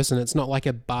little person. It's not like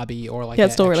a Barbie or like Yeah,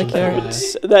 it's still really action cute.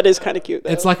 figure. That is kind of cute, though.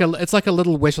 It's like a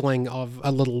little whittling of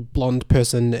a little blonde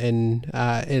person in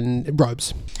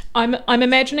robes. I'm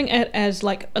imagining it as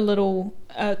like a little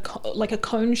like a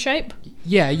cone shape.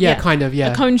 Yeah, kind of,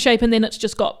 yeah. A cone shape, and then it's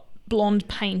just got blonde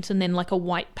paint and then like a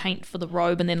white paint for the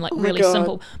robe, and then like my really God.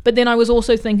 simple. But then I was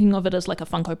also thinking of it as like a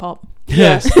Funko Pop.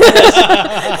 Yes.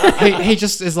 he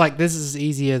just is like, this is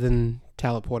easier than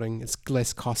teleporting. It's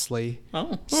less costly.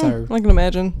 Oh. So I can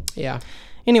imagine. yeah.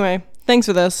 Anyway, thanks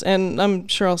for this, and I'm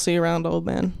sure I'll see you around, old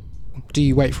man. Do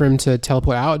you wait for him to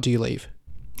teleport out, or do you leave?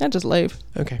 I just leave.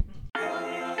 Okay.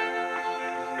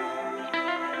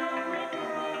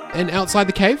 And outside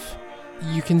the cave,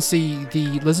 you can see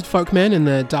the lizard folk man in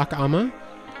the dark armor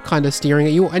kind of staring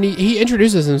at you. And he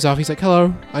introduces himself. He's like,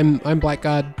 hello, I'm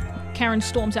Blackguard. Karen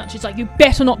storms out. She's like, you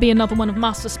better not be another one of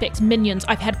Master Speck's minions.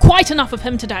 I've had quite enough of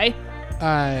him today.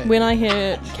 When I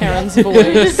hear Karen's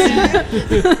voice,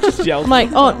 Just yell. I'm like,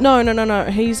 oh, no.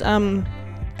 He's, And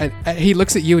he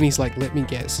looks at you and he's like, let me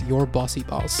guess, you're bossy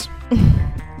boss.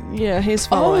 yeah, he's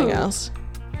following us.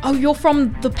 Oh, you're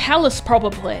from the palace,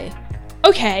 probably.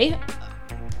 Okay.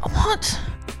 What?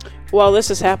 While this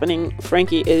is happening,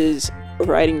 Frankie is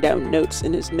writing down notes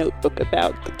in his notebook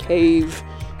about the cave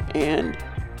and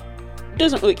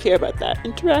doesn't really care about that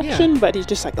interaction, but he's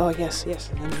just like, oh, yes.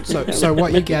 And So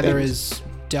what you gather is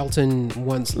Delton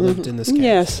once lived in this cave.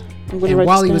 Yes. And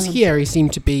while he was here, he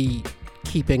seemed to be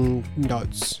keeping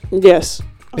notes. Yes.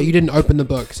 But you didn't open the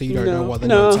book, so you don't know what the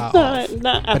notes are.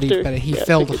 Not But after. he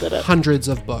filled figured that out. hundreds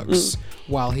of books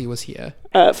while he was here.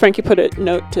 Frankie put a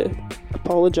note to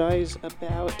apologize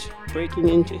about breaking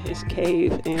into his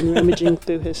cave and rummaging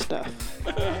through his stuff.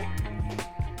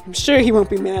 I'm sure he won't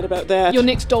be mad about that. Your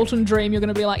next Dalton dream, you're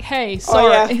going to be like, hey, Oh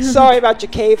sorry. yeah, sorry about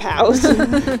your cave house.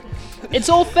 It's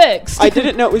all fixed. I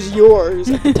didn't know it was yours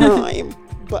at the time,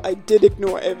 but I did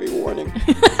ignore every warning.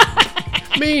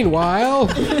 Meanwhile,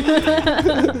 so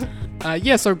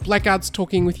Blackguard's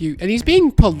talking with you, and he's being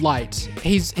polite.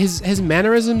 His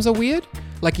mannerisms are weird.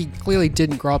 Like, he clearly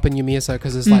didn't grow up in Yumisa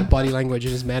because his like body language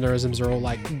and his mannerisms are all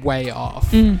like way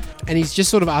off. And he's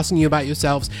just sort of asking you about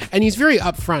yourselves, and he's very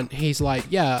upfront. He's like,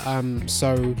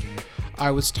 so I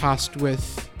was tasked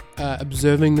with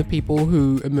observing the people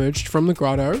who emerged from the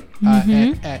grotto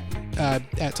at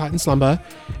Titan Slumber,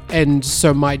 and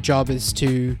so my job is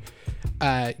to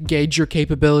gauge your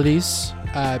capabilities,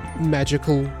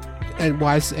 magical and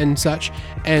wise and such,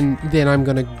 and then I'm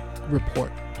gonna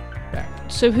report back.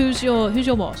 So who's your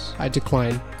boss? I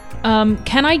decline.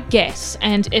 Can I guess?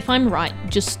 And if I'm right,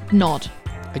 just nod.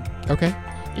 Okay.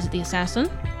 Is it the assassin?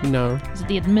 No. Is it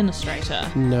the administrator?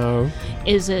 No.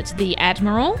 Is it the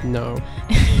admiral? No.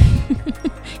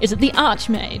 Is it the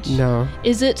archmage? No.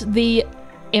 Is it the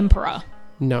emperor?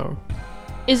 No.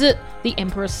 Is it the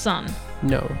emperor's son?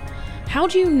 No. How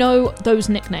do you know those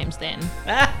nicknames then?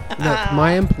 Look,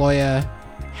 my employer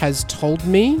has told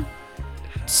me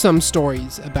some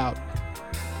stories about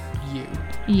you.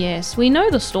 Yes, we know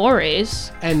the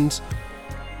stories. And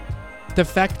the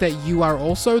fact that you are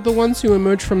also the ones who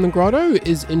emerged from the grotto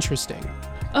is interesting.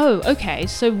 Oh, okay.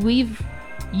 So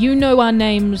you know our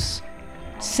names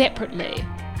separately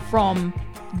from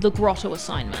the grotto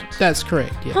assignment. That's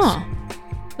correct, yes. Huh.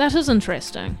 That is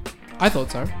interesting. I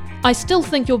thought so. I still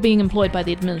think you're being employed by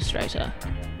the administrator.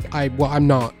 I'm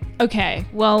not. Okay,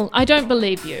 well, I don't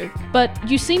believe you, but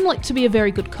you seem like to be a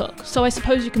very good cook, so I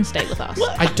suppose you can stay with us.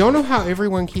 I don't know how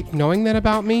everyone keeps knowing that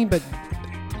about me, but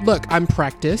look, I'm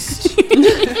practiced.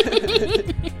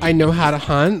 I know how to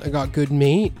hunt. I got good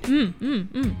meat.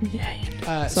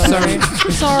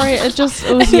 Sorry, it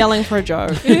was yelling for a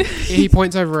joke. He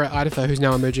points over at Idafer, who's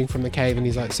now emerging from the cave, and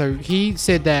he's like, so he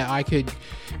said that I could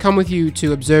come with you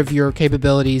to observe your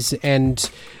capabilities, and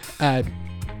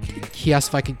he asked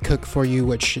if I could cook for you,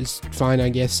 which is fine, I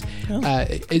guess.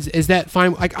 Is that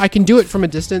fine? I can do it from a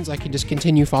distance. I can just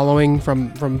continue following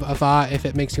from afar if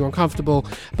it makes you uncomfortable.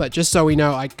 But just so we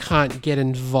know, I can't get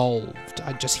involved.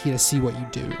 I'm just here to see what you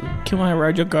do. Can I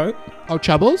ride your goat? Oh,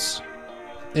 Chubbles?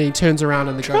 And he turns around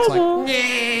and the goat's like,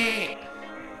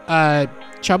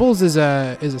 Chubbles is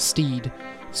a steed.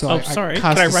 So sorry. I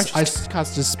Can I ride I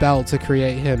cast a spell to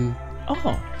create him. Oh,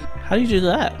 how do you do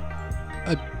that?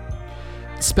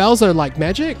 Spells are like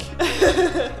magic,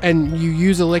 and you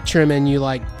use Electrum and you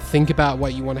like think about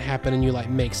what you want to happen and you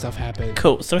like make stuff happen.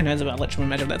 Cool. So he knows about electrical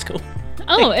magic. That's cool.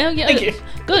 Oh, yeah. Thank you.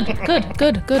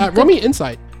 Good. Roll me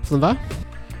insight, Flimva.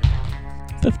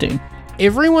 15.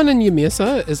 Everyone in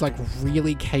Yumisa is like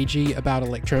really cagey about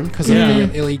Electrum because of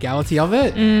the illegality of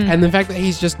it, and the fact that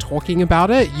he's just talking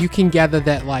about it, you can gather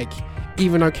that like,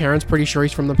 even though Karen's pretty sure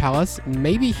he's from the palace,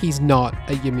 maybe he's not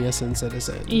a Yumiasan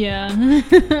citizen. Yeah.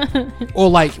 Or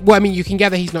like, well, I mean, you can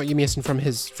gather he's not Yumiasan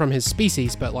from his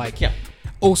species, but like,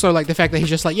 also like the fact that he's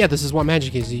just like, yeah, this is what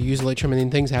magic is. You use Electrum and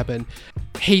then things happen.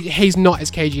 He's not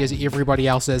as cagey as everybody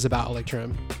else is about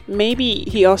Electrum. Maybe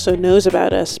he also knows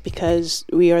about us because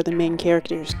we are the main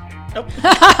characters.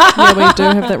 Yeah, we do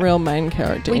have that real main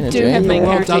character energy. do have main The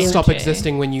world character does stop energy.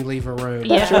 existing when you leave a room.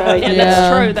 That's right. Yeah, Yeah.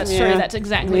 that's true. That's Yeah. true. That's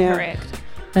exactly Yeah. correct.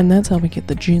 And that's how we get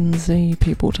the Gen Z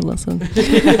people to listen.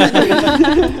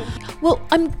 Well,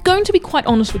 I'm going to be quite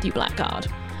honest with you, Blackguard.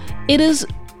 It is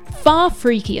far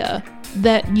freakier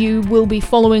that you will be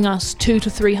following us 200 to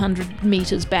 300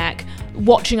 meters back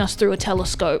watching us through a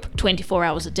telescope 24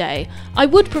 hours a day. I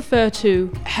would prefer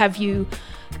to have you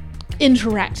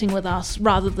interacting with us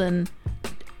rather than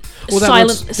that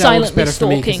looks silently better for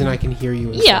me because stalking. then I can hear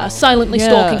you as Yeah, well. silently Yeah.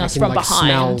 stalking I us can from like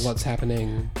smell behind. what's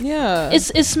happening. Yeah.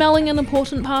 Is smelling an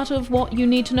important part of what you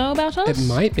need to know about us? It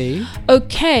might be.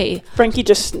 Okay. Frankie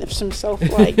just sniffs himself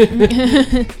like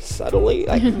subtly.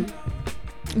 Like,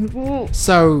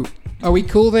 So, are we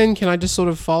cool then? Can I just sort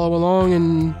of follow along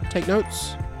and take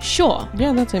notes? Sure.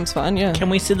 Yeah, that seems fine, yeah. Can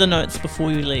we see the notes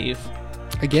before you leave?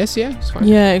 I guess, yeah, it's fine.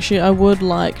 Yeah, actually, I would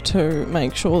like to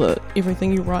make sure that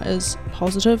everything you write is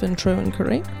positive and true and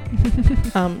correct.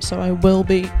 So I will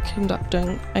be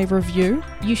conducting a review.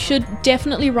 You should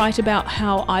definitely write about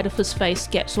how Idafa's face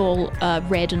gets all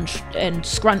red and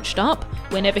scrunched up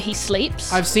whenever he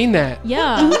sleeps. I've seen that.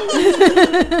 Yeah.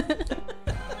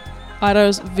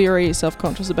 Ido's very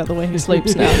self-conscious about the way he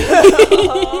sleeps now.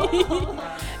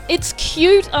 It's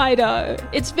cute, Ido.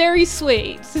 It's very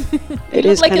sweet. it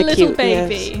You is look like a kind of little cute.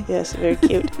 baby. Yes, very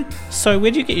cute. So where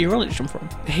do you get your election from?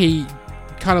 He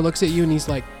kind of looks at you and he's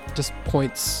like, just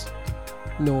points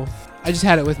north. I just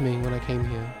had it with me when I came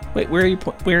here. Wait, where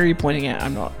are you pointing at?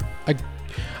 I'm not.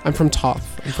 I'm from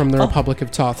Toth. I'm from the Oh. Republic of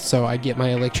Toth, so I get my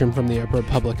electrum from the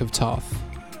Republic of Toth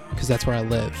because that's where I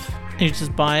live. You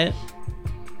just buy it,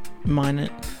 mine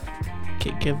it,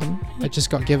 get given. I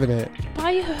just got given it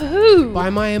By who?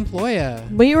 by my employer.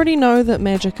 We already know that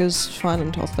magic is fine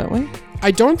in Toth, don't we?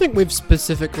 I don't think we've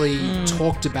specifically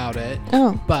talked about it,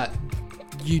 Oh. but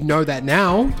you know that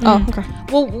now. Oh, okay.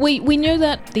 Well, we knew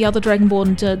that the other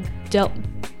Dragonborn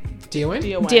Deowin?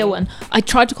 Deowin. I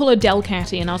tried to call her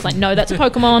Delcatty, and I was like, no, that's a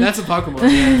Pokemon. That's a Pokemon,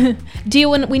 yeah.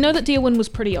 Deowin, we know that Deowin was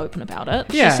pretty open about it.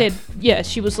 Yeah. She said, yeah,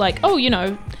 she was like, oh, you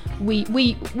know, we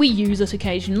use it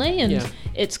occasionally, and Yeah.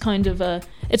 it's kind of a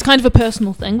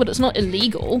personal thing, but it's not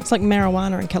illegal. It's like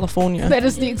marijuana in California. That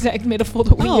is the exact metaphor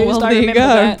that we Oh, used. well, I there you remember go.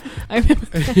 that. I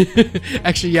remember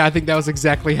Actually, yeah, I think that was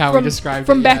exactly how we described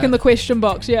from it. back yeah. in the question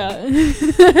box. Yeah.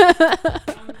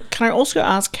 Can I also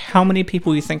ask how many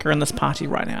people you think are in this party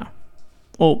right now?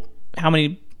 Or how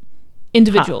many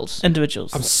Individuals.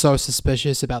 individuals? I'm so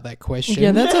suspicious about that question.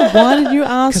 Yeah, that's a. Why did you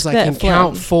ask because that? I can Flynn?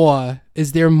 count 4.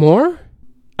 Is there more?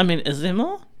 I mean, is there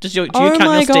more? Do you Oh count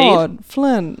my your Steve? god,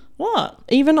 Flynn! What?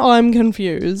 Even I'm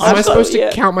confused. Am I so- supposed to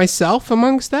yeah. count myself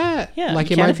amongst that? Yeah, like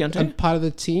you am can I if you want to. a part of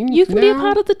the team? You can be a now?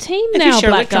 part of the team If now, you share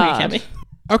electrum, you Blackguard. can be.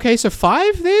 Okay, so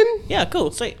 5 then? Yeah, cool,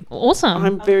 sweet. Awesome.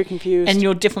 I'm very confused. And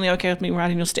you're definitely okay with me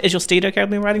riding your steed? Is your steed okay with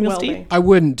me riding your Well, steed? I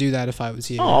wouldn't do that if I was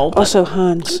you. Oh, but also,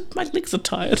 Hans. my legs are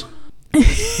tired.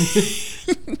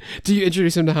 Do you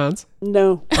introduce him to Hans?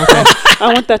 No. Okay.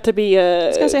 I want that to be a. I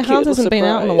was gonna say, cute Hans little hasn't been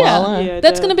out in a surprise. while, eh? Yeah,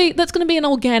 that's no. gonna be an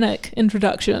organic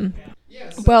introduction.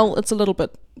 Well, it's a little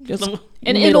bit. It's An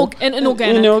middle.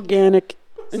 inorganic Inorganic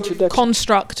introduction.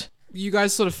 construct. You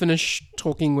guys sort of finish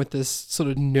talking with this sort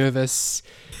of nervous,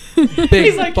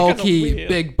 big, like, bulky, kinda weird.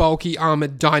 big, bulky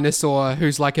armored dinosaur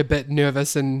who's like a bit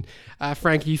nervous, and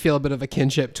Frankie, you feel a bit of a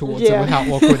kinship towards him Yeah. with how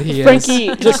awkward he is.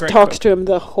 Frankie just great talks to him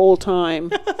the whole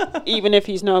time, even if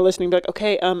he's not listening. Be like,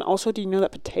 okay, also, do you know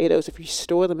that potatoes, if you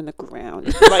store them in the ground,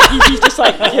 like he's just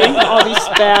like getting all these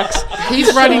facts.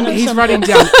 He's writing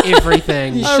down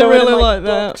everything, He's I showing really him, like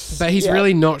that. books. but he's Yeah.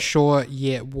 really not sure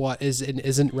yet what is and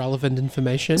isn't relevant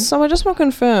information. So I just want to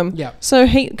confirm. Yeah. So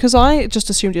because I just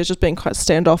assumed he was just being quite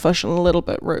standoffish and a little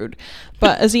bit rude,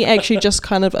 but is he actually just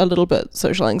kind of a little bit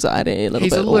social anxiety, a little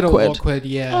He's bit a little awkward? awkward,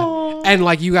 yeah. And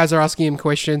like you guys are asking him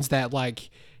questions that like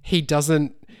he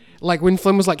doesn't like. When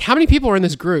Flynn was like, "How many people are in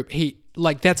this group?" He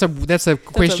like that's a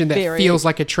question that very- feels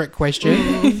like a trick question.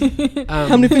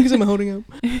 How many fingers am I holding up?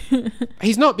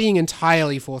 He's not being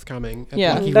entirely forthcoming.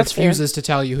 Yeah, Like he that's fair. refuses to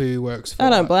tell you who he works for. I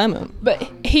don't blame him.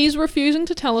 But he's refusing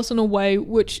to tell us in a way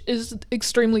which is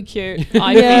extremely cute.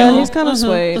 I Yeah, feel. he's kind of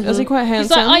sweet. Is he quite He's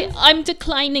handsome? like, I'm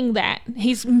declining that.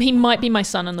 He might be my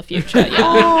son in the future.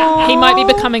 Yeah. He might be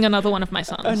becoming another one of my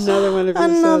sons. Another one of your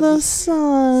Another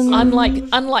sons. son.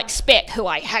 Unlike Speck, who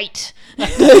I hate.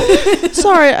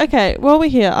 Sorry, okay. While we're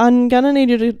here, I'm gonna need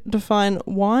you to define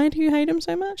why do you hate him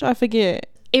so much? I forget.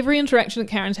 Every interaction that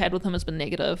Karen's had with him has been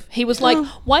negative. He was like,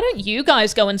 why don't you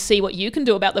guys go and see what you can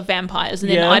do about the vampires? And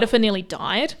then Yeah. Idafa nearly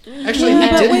died.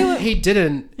 Actually, he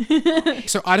didn't.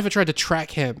 So Idafa tried to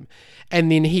track him, and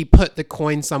then he put the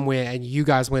coin somewhere, and you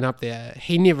guys went up there.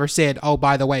 He never said, "Oh,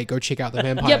 by the way, go check out the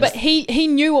vampires." Yeah, but he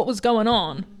knew what was going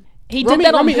on. He Roll did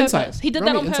that me on insight. purpose. He did Roll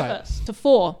that me on insight. purpose to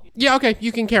 4. Yeah, okay.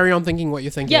 You can carry on thinking what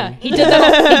you're thinking. Yeah, he did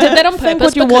that on purpose. Think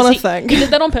what you because wanna he- think. He did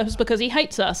that on purpose because he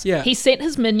hates us. Yeah. He sent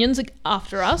his minions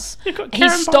after us. got He's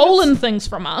Karen stolen things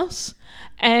from us.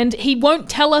 And he won't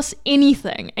tell us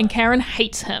anything. And Karen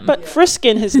hates him. But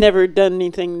Friskin has never done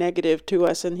anything negative to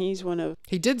us, and he's one of.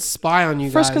 He did spy on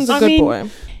you Friskin's guys. a good mean- boy.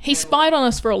 he spied on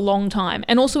us for a long time.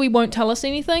 And also he won't tell us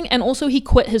anything. And also he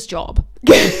quit his job.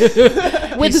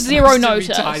 With zero Supposed to be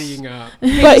notice. tidying up.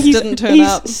 But he's didn't turn he's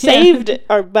up. saved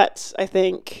our butts, I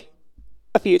think,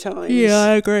 a few times.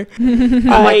 agree.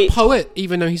 I, Poet,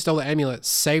 even though he stole the amulet,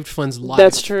 saved Flynn's life.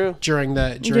 that's true. During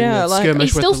the Yeah, like,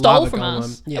 skirmish He with still the stole lava from golem.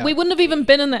 us. Yeah. We wouldn't have even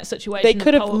been in that situation. They if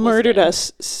could have Poet was murdered there.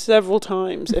 us several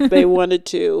times if they wanted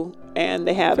to, and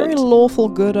they haven't. Very lawful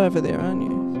good over there, aren't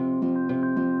you?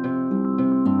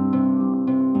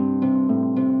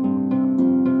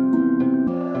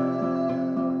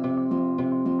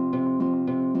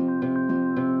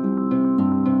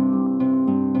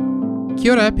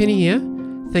 Kia ora, Penny here.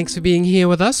 Thanks for being here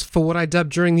with us for what I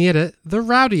dubbed during the edit, the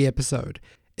Rowdy episode.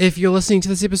 If you're listening to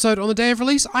this episode on the day of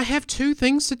release, I have 2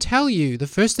 things to tell you. The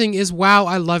first thing is, wow,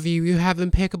 I love you. You have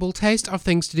impeccable taste of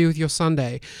things to do with your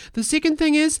Sunday. The second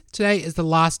thing is, today is the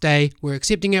last day we're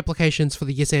accepting applications for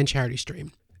the Yes and charity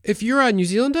stream. If you're a New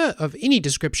Zealander of any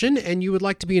description and you would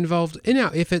like to be involved in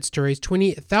our efforts to raise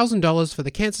 $20,000 for the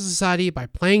Cancer Society by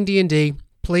playing D&D,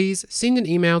 please send an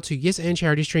email to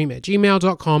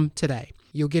yesandcharitystream@gmail.com today.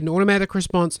 You'll get an automatic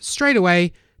response straight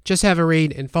away. Just have a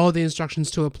read and follow the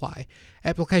instructions to apply.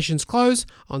 Applications close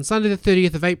on Sunday the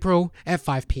 30th of April at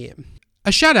 5 p.m.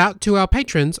 A shout out to our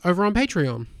patrons over on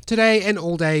Patreon. Today and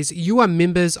all days, you are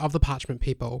members of the Parchment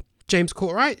People. James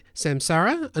Courtwright, Sam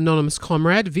Sarah, Anonymous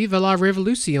Comrade, Viva la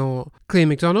Revolution, Claire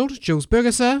McDonald, Jules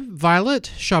Bergesser, Violet,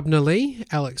 Shabna Lee,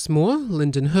 Alex Moore,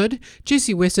 Lyndon Hood,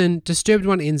 Jesse Wesson, Disturbed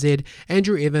One NZ,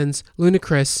 Andrew Evans, Luna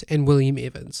Chris, and William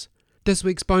Evans. This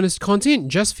week's bonus content,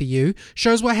 just for you,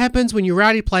 shows what happens when your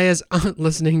rowdy players aren't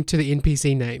listening to the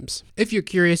NPC names. If you're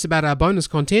curious about our bonus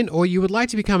content, or you would like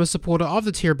to become a supporter of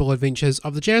the terrible adventures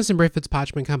of the Janice and Bradford's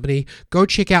Parchment Company, go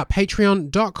check out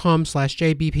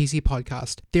patreon.com/JBPC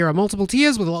podcast. There are multiple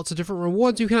tiers with lots of different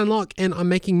rewards you can unlock, and I'm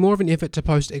making more of an effort to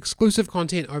post exclusive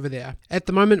content over there. At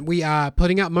the moment, we are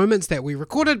putting up moments that we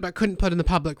recorded but couldn't put in the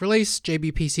public release,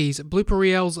 JBPC's blooper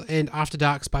reels, and After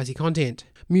Dark spicy content.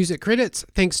 Music credits,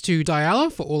 thanks to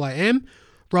Diala for All I Am,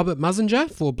 Robert Musinger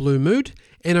for Blue Mood,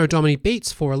 Anno Domini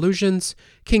Beats for Illusions,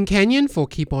 King Canyon for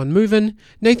Keep On Movin',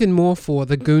 Nathan Moore for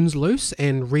The Goons Loose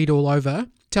and Read All Over,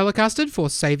 Telecasted for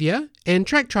Saviour, and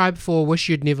Track Tribe for Wish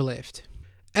You'd Never Left.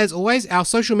 As always, our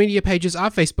social media pages are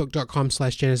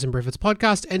facebook.com/Janice and Bradford's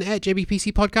podcast and at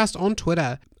JBPC Podcast on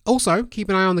Twitter. Also, keep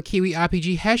an eye on the Kiwi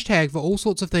RPG hashtag for all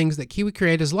sorts of things that Kiwi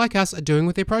creators like us are doing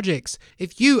with their projects.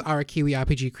 If you are a Kiwi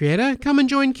RPG creator, come and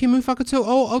join Kimu Whakatu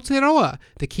o Aotearoa,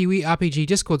 the Kiwi RPG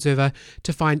Discord server,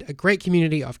 to find a great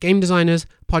community of game designers,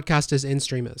 podcasters, and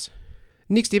streamers.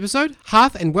 Next episode,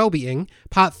 Hearth and Welby-ing,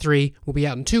 Part 3, will be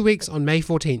out in 2 weeks on May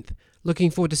 14th.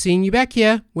 Looking forward to seeing you back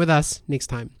here with us next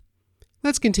time.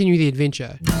 Let's continue the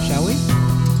adventure, shall we?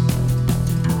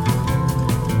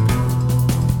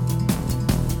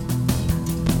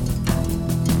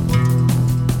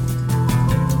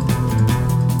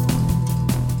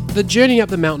 The journey up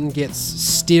the mountain gets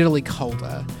steadily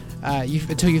colder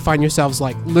until you find yourselves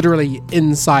like literally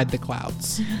inside the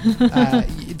clouds.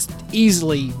 It's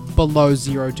easily below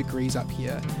 0 degrees up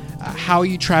here. How are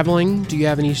you traveling? Do you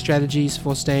have any strategies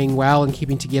for staying well and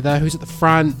keeping together? Who's at the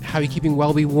front? How are you keeping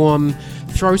Welby warm?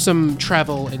 Throw some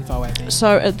travel info at me.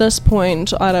 So at this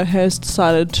point, Ido has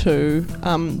decided to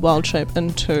wild shape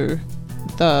into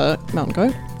the mountain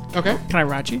goat. Okay. Can I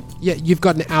ride you? Yeah, you've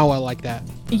got an hour like that.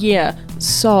 Yeah,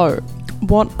 so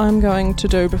what I'm going to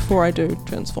do before I do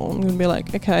transform, I'm going to be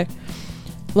like, okay,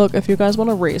 look, if you guys want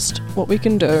to rest, what we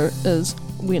can do is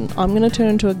I'm going to turn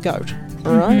into a goat,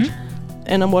 alright?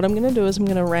 And then what I'm going to do is I'm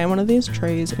going to ram one of these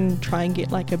trees and try and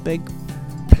get like a big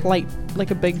plate,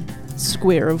 like a big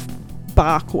square of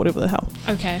bark or whatever the hell.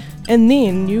 Okay. And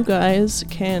then you guys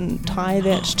can tie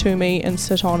that to me and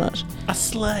sit on it. A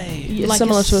sleigh. Like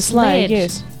similar a to a sleigh, sled.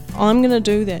 yes. I'm going to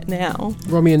do that now.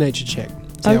 Roll me a nature check. See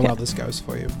how Okay. well this goes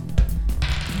for you.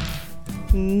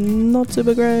 Not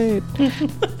super great.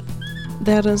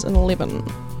 That is an 11.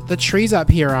 The trees up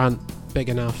here aren't big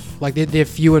enough. Like they're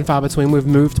few and far between. We've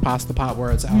moved past the part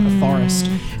where it's out of forest,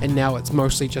 and now it's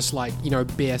mostly just like, you know,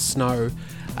 bare snow.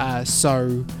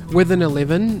 So with an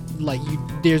 11, like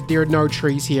there are no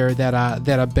trees here that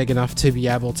are big enough to be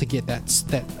able to get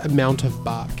that amount of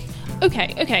bark.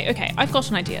 Okay. I've got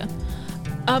an idea.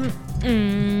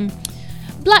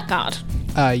 Blackguard.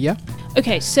 Yeah.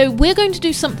 Okay, so we're going to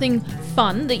do something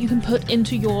fun that you can put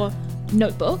into your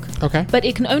notebook, Okay. but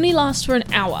it can only last for an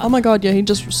hour. Oh my god, yeah, he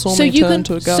just saw me turn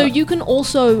into a goat. So you can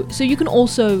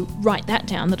also write that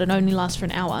down, that it only lasts for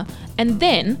an hour, and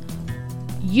then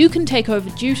you can take over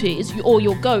duties, or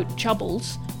your goat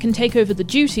Chubbles can take over the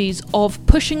duties of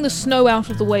pushing the snow out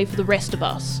of the way for the rest of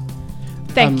us.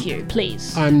 Thank you,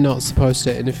 please. I'm not supposed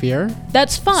to interfere,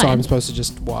 That's fine. so I'm supposed to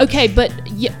just watch. Okay, but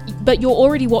you're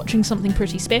already watching something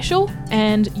pretty special,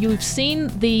 and you've seen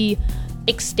the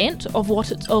extent of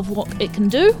what it can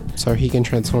do. So he can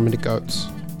transform into goats.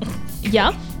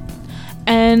 Yeah.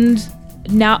 And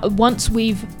now, once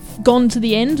we've gone to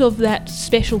the end of that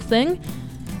special thing,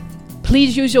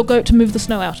 please use your goat to move the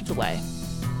snow out of the way.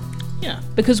 Yeah.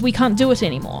 Because we can't do it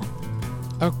anymore.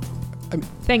 Oh,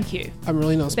 Thank you. I'm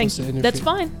really not Thank supposed to you. interfere. That's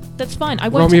fine. That's fine. I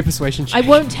Roll won't. me a persuasion check. I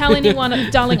won't tell anyone,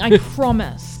 darling. I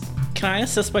promise. Can I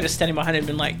assist by just standing behind him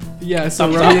and like... Yeah,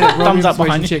 so Thumbs roll me up. a, roll me Thumbs a up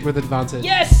behind persuasion you. check with advantage.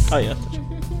 Yes. Oh yeah.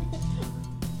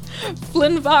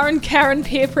 Flynnvar and Karen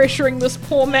peer pressuring this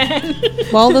poor man.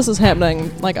 While this is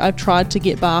happening, like, I tried to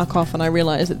get Bark off and I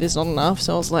realised that there's not enough,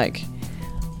 so I was like,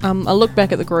 I looked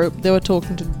back at the group, they were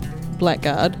talking to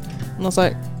Blackguard, and I was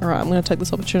like, alright, I'm going to take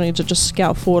this opportunity to just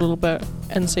scout forward a little bit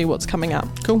and see what's coming up.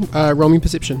 Cool. Roll me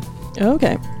perception.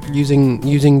 Okay.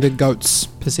 Using the goat's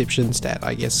perception stat,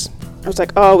 I guess. I was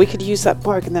like, oh, we could use that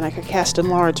bark and then I could cast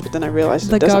enlarge, but then I realized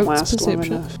The it doesn't goat's last long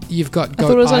perception. enough. You've got I thought it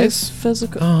goat was only eyes.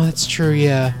 physical. Oh, that's true,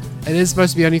 yeah. It is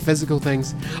supposed to be only physical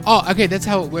things. Oh, okay, that's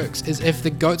how it works. Is if the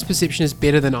goat's perception is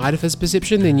better than Idafa's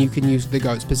perception, then you can use the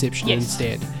goat's perception Yes.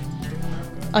 instead.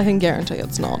 I can guarantee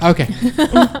it's not. Okay.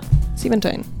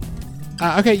 17.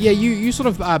 Okay, yeah, you sort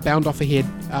of bound off ahead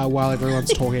while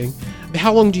everyone's talking.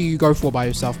 How long do you go for by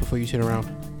yourself before you turn around?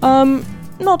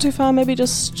 Not too far, maybe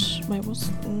just, wait,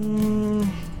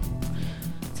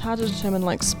 it's hard to determine,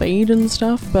 like, speed and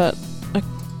stuff, but a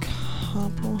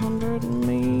couple hundred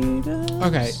meters.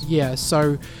 Okay, yeah,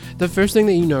 so the first thing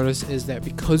that you notice is that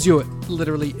because you're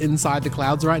literally inside the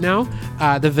clouds right now,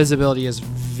 the visibility is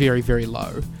very, very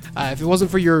low. If it wasn't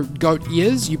for your goat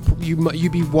ears,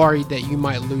 you'd be worried that you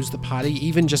might lose the party,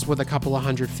 even just with a couple of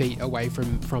 100 feet away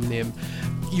from them.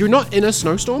 You're not in a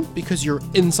snowstorm because you're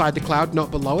inside the cloud,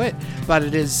 not below it, but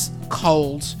it is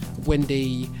cold,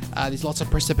 windy, there's lots of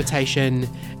precipitation,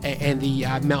 and the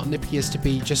mountain appears to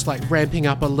be just like ramping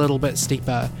up a little bit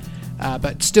steeper,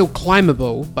 but still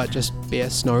climbable, but just bare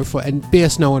snow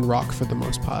and rock for the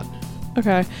most part.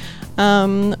 Okay.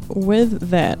 With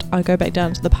that, I go back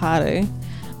down to the party.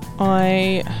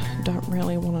 I don't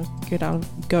really want to get out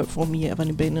of goat form yet. I've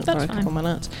only been in it for a couple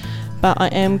minutes. But I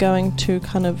am going to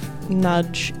kind of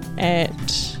nudge at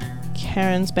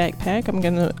Karen's backpack. I'm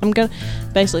gonna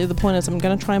basically, the point is I'm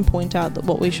gonna try and point out that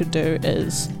what we should do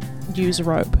is use a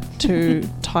rope to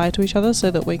tie to each other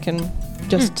so that we can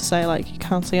just say, like, you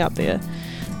can't see up there.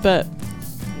 But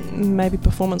maybe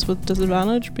performance with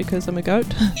disadvantage because I'm a goat.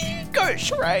 Goat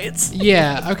charades.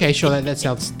 Yeah, okay, sure, that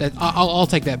sounds... I'll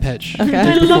take that pitch.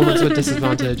 Okay. Performance with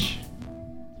disadvantage.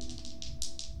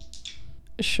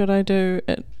 Should I do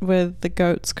it with the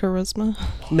goat's charisma?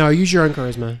 No, use your own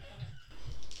charisma.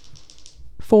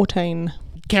 14.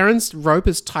 Karen's rope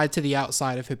is tied to the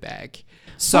outside of her bag.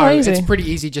 So easy. it's pretty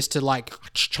easy just to like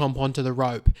chomp onto the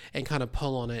rope and kind of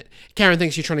pull on it. Karen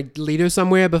thinks you're trying to lead her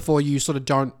somewhere before you sort of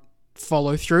don't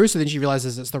follow through, so then she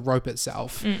realizes it's the rope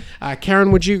itself.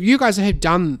 Karen, you guys have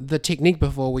done the technique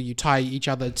before where you tie each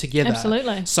other together.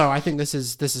 Absolutely. So I think this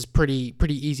is pretty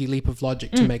easy leap of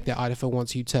logic to make that Idaho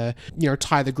wants you to,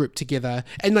 tie the group together.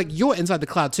 And like you're inside the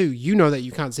cloud too, you know that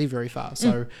you can't see very far.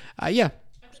 So yeah.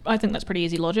 I think that's pretty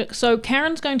easy logic. So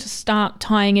Karen's going to start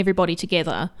tying everybody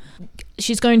together.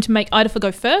 She's going to make Idaho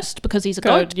go first because he's a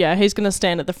goat. Good. Yeah, he's going to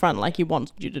stand at the front like he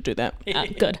wants you to do that.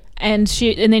 Good. And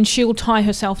then she'll tie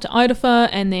herself to Idaho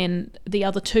and then the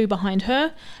other two behind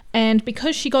her. And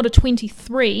because she got a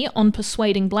 23 on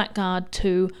persuading Blackguard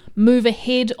to move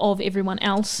ahead of everyone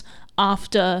else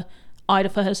after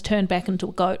Idaho has turned back into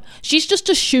a goat, she's just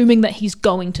assuming that he's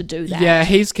going to do that. Yeah,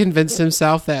 he's convinced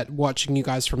himself that watching you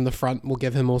guys from the front will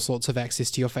give him all sorts of access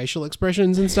to your facial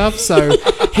expressions and stuff. So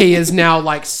he is now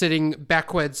like sitting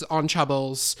backwards on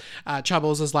Chubbles.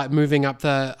 Chubbles is like moving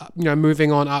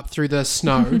on up through the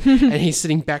snow, and he's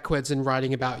sitting backwards and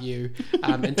writing about you,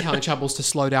 and telling Chubbles to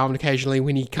slow down occasionally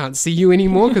when he can't see you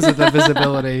anymore because of the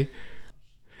visibility.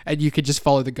 And you could just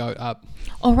follow the goat up.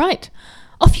 All right,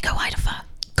 off you go, Idaho.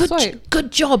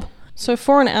 Good job. So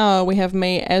for an hour, we have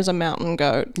me as a mountain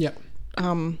goat. Yep.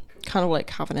 Kind of like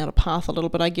carving out a path a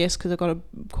little bit, I guess, because I've got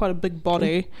quite a big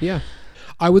body. Yeah.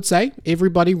 I would say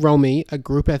everybody roll me a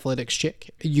group athletics check.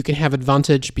 You can have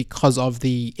advantage because of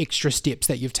the extra steps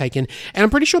that you've taken. And I'm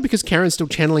pretty sure because Karen's still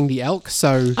channeling the elk,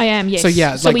 so... I am, yes. So,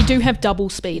 yeah, so we do have double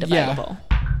speed available.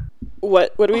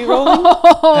 What are we rolling?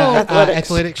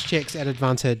 Athletics checks at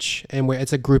advantage, and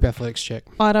it's a group athletics check.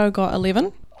 Ido got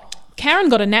 11. Karen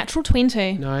got a natural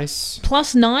 20. Nice.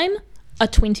 Plus 9, a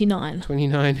 29.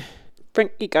 29.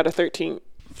 Frankie got a 13.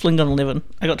 Flinged on 11.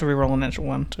 I got to reroll a natural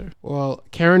 1 too. Well,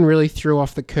 Karen really threw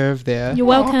off the curve there. You're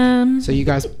welcome. So you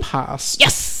guys passed.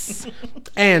 Yes!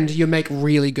 And you make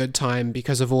really good time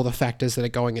because of all the factors that are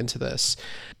going into this.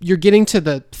 You're getting to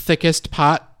the thickest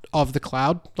part of the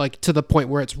cloud, like to the point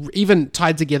where it's even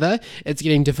tied together, it's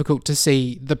getting difficult to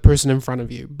see the person in front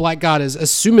of you. Blackguard is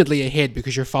assumedly ahead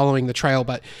because you're following the trail,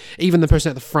 but even the person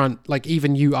at the front, like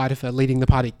even you, Idafer, leading the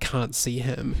party, can't see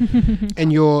him.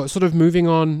 And you're sort of moving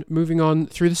on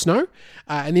through the snow.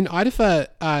 And then Idafer,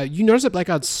 you notice that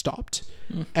Blackguard stopped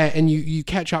and you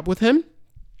catch up with him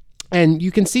and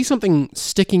you can see something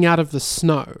sticking out of the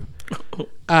snow.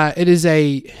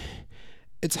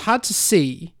 It's hard to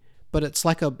see, but it's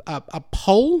like a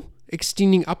pole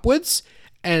extending upwards,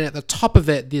 and at the top of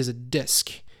it, there's a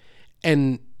disc.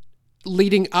 And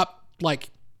leading up, like,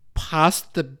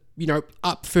 past the,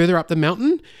 further up the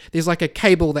mountain, there's like a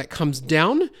cable that comes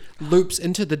down, loops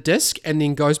into the disc, and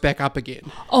then goes back up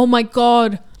again. Oh my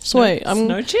god. Sweet.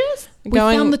 Snow chairs?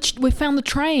 We found the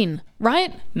train,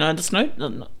 right? No, the snow...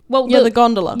 No. Well, Yeah, the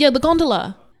gondola. Yeah, the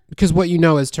gondola. Because what you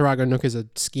know is Torrago Nook is a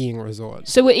skiing resort.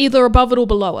 So we're either above it or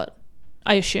below it,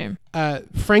 I assume.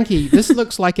 Frankie, this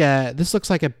looks like a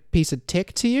piece of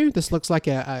tech to you. This looks like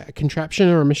a contraption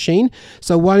or a machine.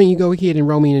 So why don't you go ahead and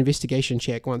roll me an investigation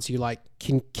check once you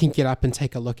can get up and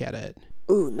take a look at it.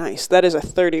 Ooh, nice. That is a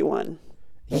 31.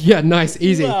 Yeah, nice,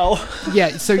 easy. Wow.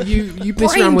 Yeah, so you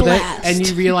mess around with it and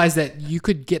you realize that you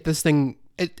could get this thing.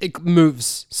 It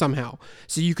moves somehow.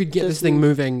 So you could get this thing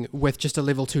moving with just a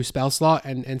level 2 spell slot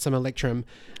and some electrum.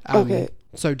 Okay.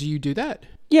 So do you do that?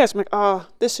 Yes, I'm like,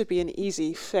 this would be an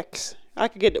easy fix. I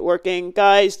could get it working.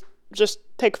 Guys, just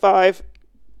take 5.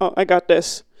 Oh, I got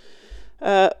this.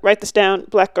 Write this down,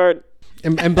 Blackguard.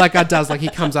 And Blackguard does, like, he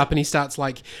comes up and he starts,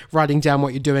 like, writing down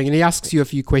what you're doing, and he asks you a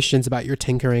few questions about your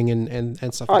tinkering and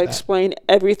stuff like I that. explain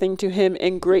everything to him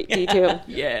in great detail.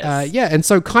 Yes. Yeah, and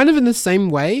so kind of in the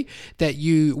same way that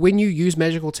when you use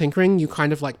magical tinkering, you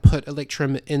kind of, like, put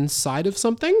electrum inside of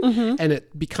something, and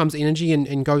it becomes energy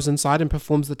and goes inside and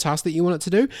performs the task that you want it to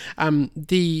do.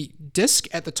 The disc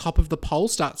at the top of the pole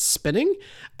starts spinning,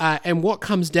 and what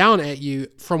comes down at you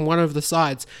from one of the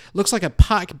sides looks like a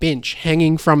park bench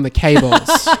hanging from the cable.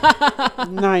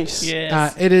 Nice.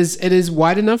 Yes. It is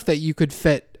wide enough that you could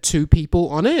fit 2 people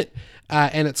on it,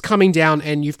 and it's coming down,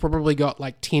 and you've probably got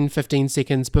like 10-15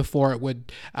 seconds before it would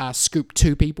scoop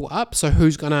 2 people up. So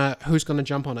who's gonna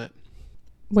jump on it?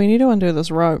 We need to undo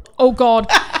this rope. Oh god.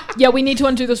 Yeah, we need to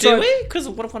undo this Do rope. we? Because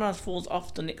what if one of us falls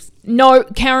off the next... No,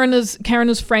 Karen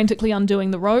is frantically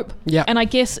undoing the rope. Yeah. And I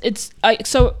guess it's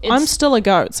I'm still a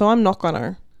goat, so I'm not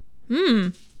gonna.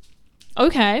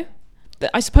 Okay.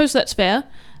 I suppose that's fair.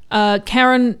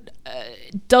 Karen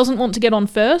doesn't want to get on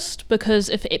first because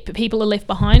if people are left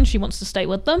behind, she wants to stay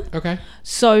with them. Okay.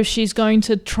 So she's going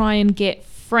to try and get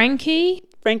Frankie.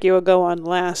 Frankie will go on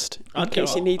last in I'll case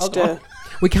go- he needs I'll go to on.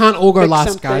 We can't all go fix last,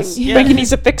 something. guys. Yeah. Frankie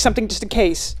needs to fix something just in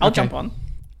case. I'll Okay. jump on.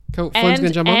 Cool. Flynn's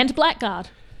gonna jump on. And Blackguard.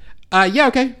 Yeah,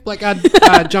 okay.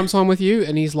 Blackguard jumps on with you,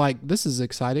 and he's like, "This is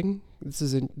exciting. This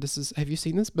is. Have you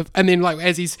seen this?" And then, like,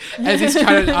 as he's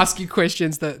trying to ask you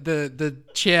questions, the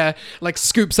chair like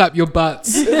scoops up your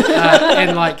butts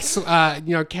and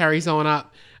like carries on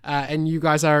up, and you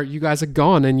guys are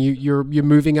gone, and you're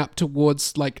moving up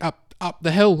towards like up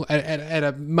the hill at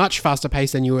a much faster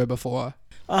pace than you were before.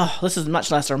 Oh, this is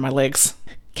much nicer on my legs.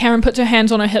 Karen puts her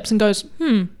hands on her hips and goes,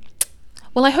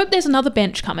 well, I hope there's another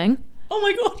bench coming. Oh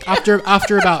my god.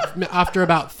 After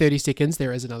about 30 seconds,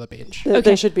 there is another bench.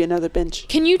 There should be another bench.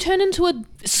 Can you turn into a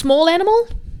small animal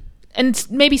and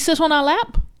maybe sit on our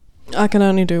lap? I can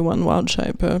only do 1 wild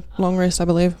shape per long rest, I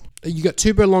believe. You got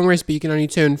 2 per long rest, but you can only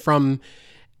turn from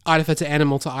Idafer to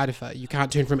animal to Idafer. You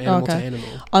can't turn from animal to animal.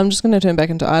 I'm just going to turn back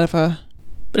into Idafer.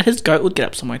 But his goat would get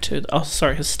up somewhere too. Oh,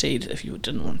 sorry, his steed, if you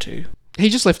didn't want to. He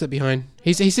just left it behind.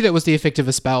 He said it was the effect of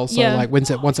a spell, so Yeah. like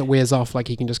once it wears off, like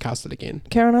he can just cast it again.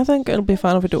 Karen, I think it'll be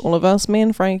fine if we do all of us. Me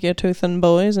and Frankie are 2 thin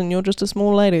boys, and you're just a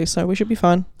small lady, so we should be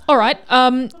fine. All right.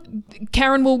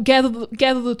 Karen will gather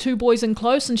the 2 boys in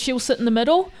close, and she'll sit in the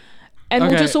middle. and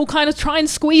we'll Okay. just all kind of try and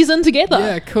squeeze in together.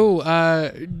 Yeah, cool.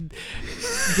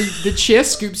 The chair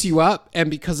scoops you up, and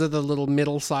because of the little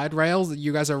middle side rails,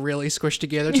 you guys are really squished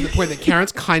together to the point that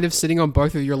Karen's kind of sitting on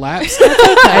both of your laps.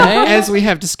 And as we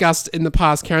have discussed in the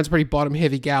past, Karen's a pretty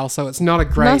bottom-heavy gal, so it's not a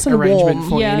great Nice and arrangement warm.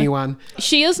 for Yeah. anyone.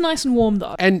 She is nice and warm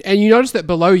though. And you notice that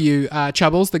below you,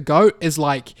 Chubbles, the goat, is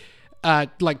like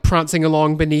prancing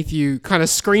along beneath you, kind of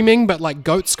screaming, but like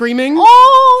goat screaming.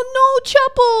 Oh no,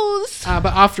 Chupples!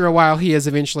 But after a while, he is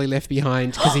eventually left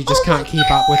behind because he just can't keep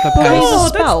up with the Well, pace. he's a Oh,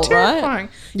 spell, that's right? terrifying.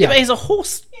 Yeah. Yeah, but he's a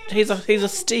horse. He's a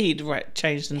steed, right?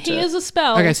 Changed into. He is a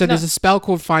spell. Okay, so No. there's a spell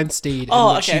called Find Steed, in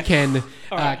Oh, which okay. you can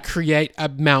Alright. create a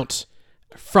mount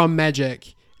from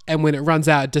magic, and when it runs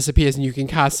out, it disappears, and you can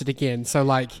cast it again. So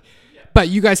like, but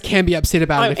you guys can be upset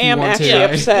about I it if you am want actually to.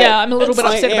 right? upset. Yeah, I'm a little bit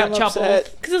I upset am about Chupples.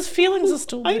 upset. Because his feelings are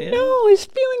still I there. know his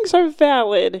feelings are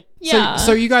valid. Yeah.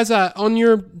 So you guys are on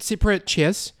your separate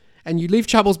chairs, and you leave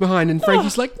Chubbles behind, and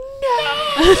Frankie's like, no.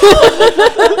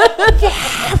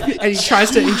 And he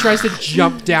tries to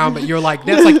jump down, but you're like,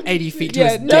 that's like 80 feet to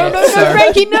his death. so-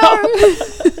 Frankie, no!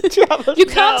 You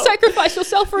can't sacrifice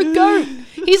yourself for a goat.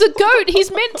 He's a goat.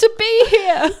 He's meant to be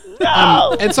here.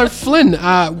 And so Flynn,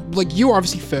 like you're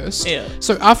obviously first. Yeah.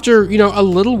 So after, a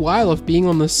little while of being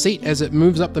on the seat as it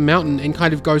moves up the mountain and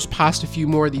kind of goes past a few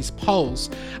more of these poles,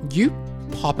 you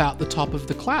pop out the top of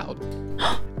the cloud.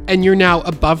 And you're now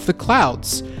above the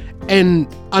clouds. And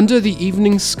under the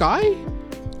evening sky,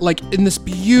 like in this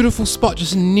beautiful spot,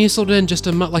 just nestled in, just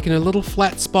like in a little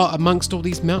flat spot amongst all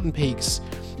these mountain peaks,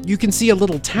 you can see a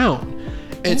little town.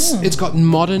 It's got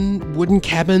modern wooden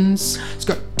cabins. It's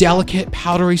got delicate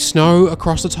powdery snow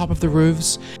across the top of the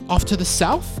roofs. Off to the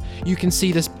south, you can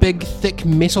see this big thick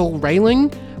metal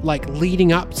railing like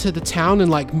leading up to the town and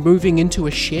like moving into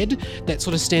a shed that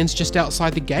sort of stands just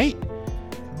outside the gate.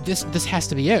 This has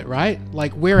to be it, right?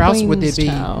 Like where else would there be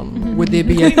Queenstown. would there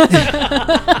be a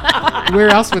where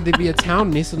else would there be a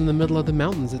town nestled in the middle of the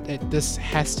mountains? This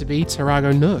has to be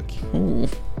Torrago Nook. Ooh.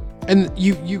 And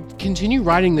you continue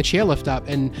riding the chairlift up,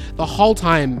 and the whole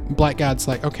time Blackguard's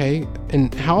like, okay,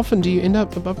 and how often do you end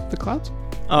up above the clouds?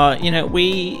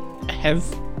 We have.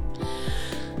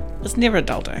 It's never a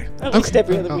dull day. At least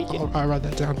every other I'll weekend. write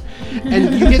that down.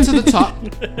 And you get to the top,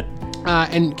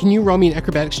 and can you roll me an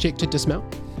acrobatics check to dismount?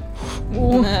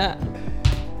 Nah.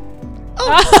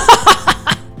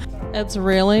 It's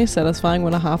really satisfying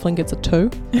when a halfling gets a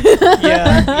 2.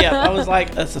 Yeah. I was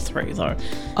like, that's a 3 though.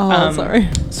 Oh, sorry.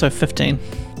 So 15.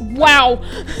 Wow.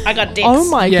 I got dex. Oh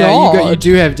my Yeah, god. you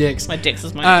do have dex. My dex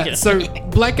is my. So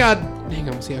Blackguard, hang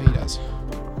on, we'll see how he does.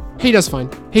 He does fine.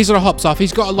 He sort of hops off.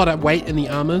 He's got a lot of weight in the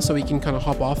armor, so he can kind of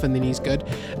hop off, and then he's good.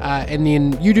 And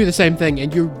then you do the same thing,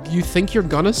 and you think you're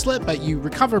gonna slip, but you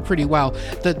recover pretty well.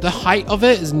 The height of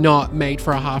it is not made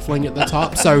for a halfling at the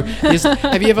top. So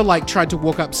have you ever like tried to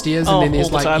walk upstairs, and then there's all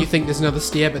the like time. you think there's another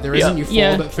stair, but there Yeah. isn't. You fall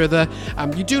Yeah. a bit further.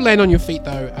 You do land on your feet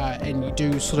though, and you do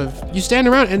you stand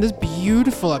around, and it's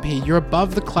beautiful up here. You're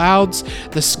above the clouds.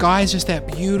 The sky is just that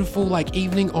beautiful like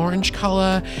evening orange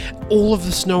color. All of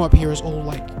the snow up here is all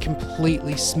like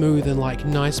completely smooth and like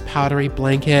nice powdery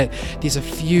blanket. There's a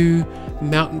few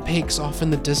mountain peaks off in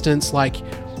the distance. Like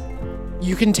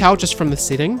you can tell just from the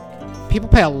setting, people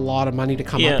pay a lot of money to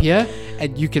come up here,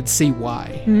 and you can see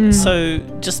why. So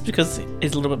just because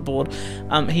he's a little bit bored,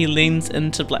 he leans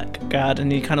into Blackguard and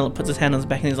he kind of puts his hand on his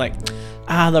back and he's like,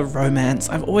 the romance.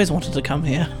 I've always wanted to come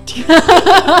here.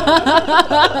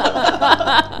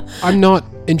 I'm not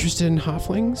interested in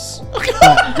halflings,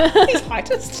 He's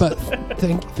heightest. but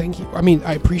thank you. I mean,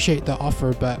 I appreciate the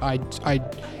offer, but I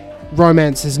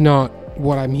romance is not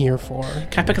what I'm here for.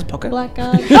 Can I pick his pocket?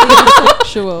 Blackguard.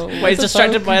 Sexual. Wait, he's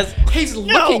distracted by his. He's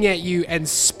looking at you and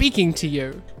speaking to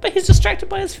you. But he's distracted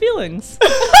by his feelings.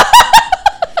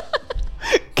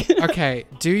 Okay,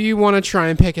 do you want to try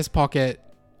and pick his pocket,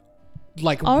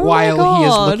 like Oh my while he is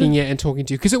God. looking at and talking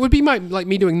to you? Because it would be like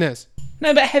me doing this.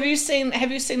 No, but have you seen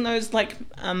those like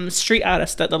street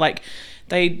artists that they're like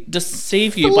they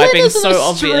deceive you by Flynn being isn't so a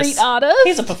obvious? street artist.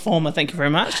 He's a performer. Thank you very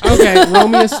much. Okay, roll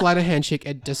me a sleight of hand check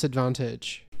at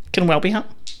disadvantage. Can Welby help?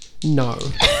 No.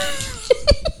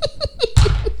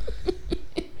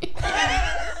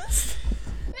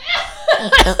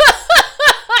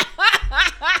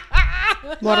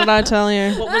 What did I tell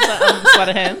you? What was that? Sleight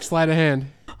of hand. Sleight of hand.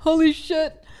 Holy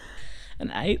shit.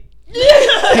 An 8.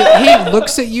 He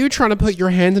looks at you trying to put your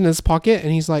hand in his pocket,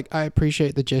 and he's like, I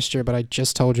appreciate the gesture, but I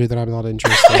just told you that I'm not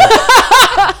interested.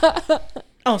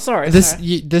 Oh, sorry.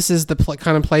 This is the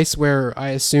kind of place where I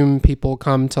assume people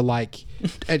come to like,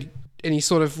 and he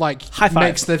sort of like High five.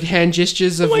 makes the hand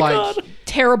gestures of my like, God.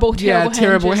 Terrible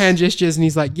terrible hand gestures, and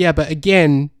he's like, yeah, but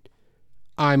again,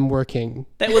 I'm working.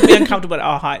 That would be uncomfortable at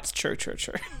our heights. True.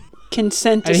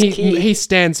 Consent And is key. he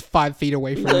stands 5 feet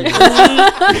away from you.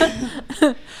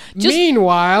 Just-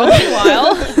 Meanwhile,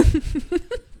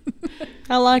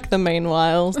 I like the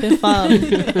meanwhiles. They're fun.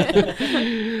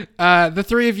 the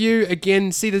three of you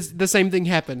again see the same thing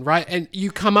happen, right? And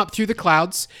you come up through the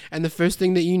clouds, and the first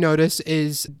thing that you notice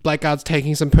is Blackguard's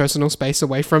taking some personal space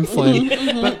away from Flynn.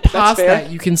 But past fair. that,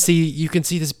 you can see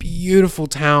this beautiful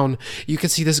town. You can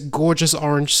see this gorgeous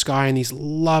orange sky and these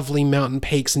lovely mountain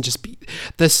peaks, and just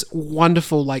this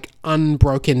wonderful, like,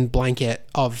 unbroken blanket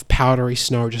of powdery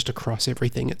snow just across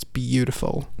everything. It's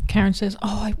beautiful. Karen says,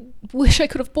 "Oh, I wish I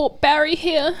could have brought Barry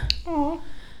here.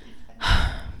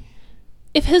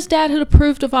 If his dad had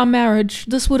approved of our marriage,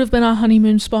 this would have been our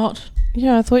honeymoon spot.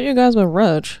 Yeah, I thought you guys were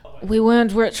rich. We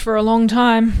weren't rich for a long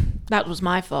time. That was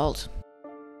my fault."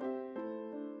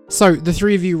 So the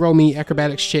three of you roll me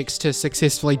acrobatics checks to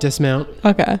successfully dismount.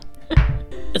 Okay.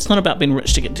 It's not about being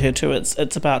rich to get here too.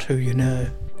 It's about who you know.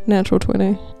 Natural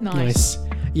 20. Nice.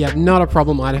 Yeah, not a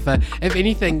problem, Idafer. If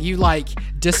anything, you like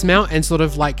dismount and sort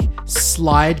of like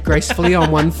slide gracefully on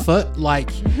one foot,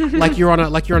 like you're on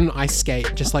an ice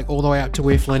skate, just like all the way up to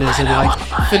where Flynn is, and you like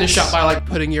finish up by like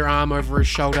putting your arm over his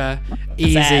shoulder,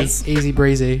 easy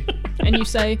breezy. And you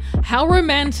say, "How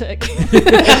romantic."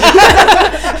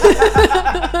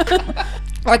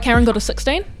 Right, Karen got a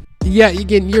 16. Yeah,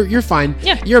 again, you're fine.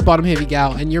 Yeah. You're a bottom heavy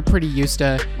gal, and you're pretty used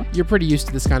to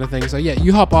this kind of thing. So yeah,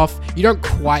 you hop off. You don't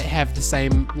quite have the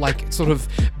same like sort of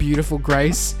beautiful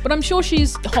grace. But I'm sure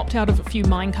she's hopped out of a few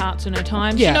mine carts in her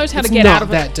time. Yeah, She knows how to it's get not out of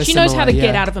that it. She knows how to dissimilar,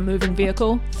 get yeah. out of a moving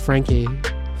vehicle. Frankie.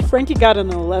 Frankie got an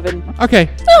 11. Okay.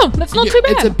 Oh, that's not too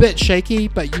bad. It's a bit shaky,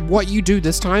 but what you do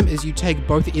this time is you take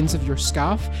both ends of your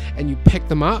scarf and you pick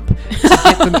them up to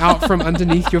get them out from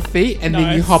underneath your feet, and then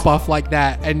you Nice. hop off like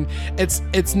that. And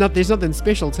it's not, there's nothing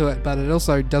special to it, but it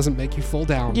also doesn't make you fall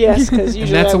down. Yes, because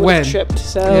usually that's I a would have win. tripped.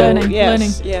 So Learning,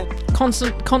 yes, learning. yeah.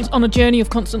 On a journey of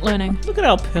constant learning. Look at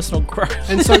our personal growth.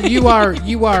 And so you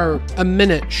are a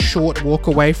minute short walk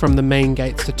away from the main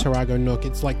gates to Torrago Nook.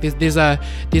 It's like there's a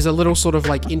little sort of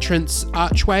like entrance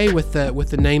archway with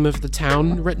the name of the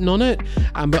town written on it.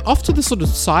 But off to the sort of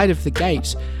side of the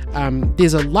gate,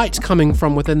 there's a light coming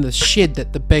from within the shed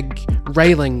that the big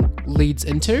railing leads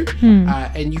into,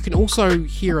 and you can also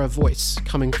hear a voice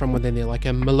coming from within there, like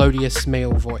a melodious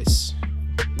male voice.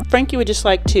 Frankie would just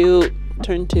like to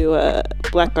turn to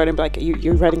Blackguard and be like,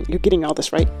 you're getting all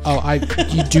this right? Oh,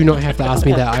 you do not have to ask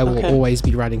me Okay, that. I will okay. always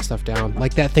be writing stuff down.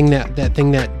 Like that thing that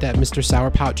Mr.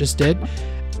 Sourpout just did.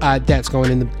 That's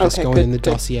going in the Good.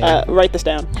 dossier. Write this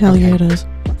down. Hell yeah, it is.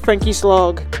 Frankie's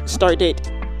log, start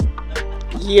date,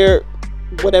 year,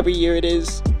 whatever year it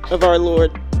is, of our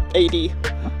Lord, AD.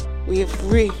 We have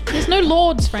There's no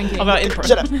lords, Frankie. Of our emperor.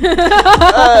 Shut up.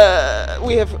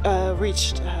 We have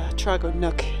reached Torrago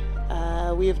Nook.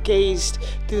 We have gazed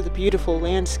through the beautiful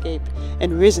landscape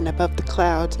and risen above the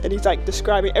clouds. And he's like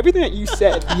describing everything that you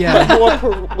said, Yeah. but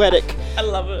more poetic. I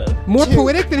love it. More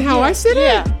poetic than how I said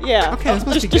it? Yeah. Okay, this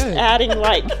must be just good. adding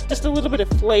like just a little bit of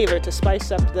flavor to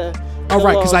spice up the. Oh, the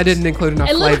right, because I logs. didn't include enough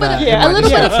a little flavor. bit, in my a little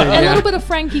bit, of, description, a yeah. little bit of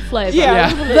Frankie flavor. Yeah, Yeah.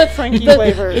 a little bit of Frankie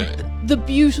flavor. The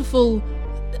beautiful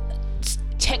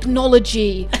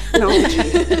technology.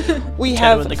 We Shadow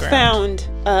have in the ground.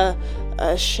 found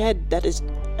a shed that is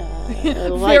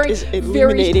light is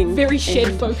illuminating. very shed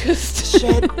and focused.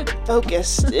 Shed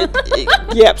focused.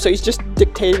 Yep. So he's just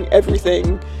dictating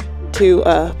everything to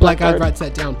Blackguard Blackguard. writes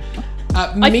that down.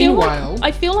 I Meanwhile,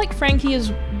 feel like Frankie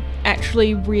is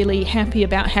actually really happy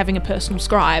about having a personal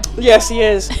scribe. Yes, he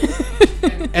is.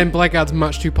 and Blackguard's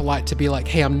much too polite to be like,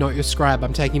 hey, I'm not your scribe,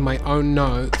 I'm taking my own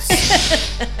notes.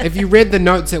 If you read the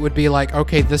notes, it would be like,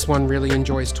 okay, this one really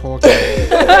enjoys talking.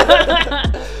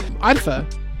 Idfa,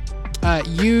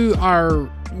 you are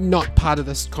not part of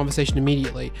this conversation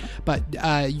immediately, but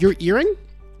your earring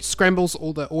scrambles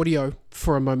all the audio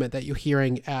for a moment that you're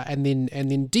hearing, and then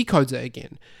decodes it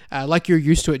again, like you're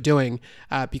used to it doing,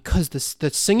 because the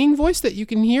singing voice that you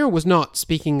can hear was not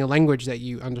speaking a language that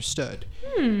you understood.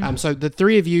 So the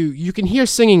three of you can hear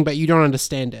singing, but you don't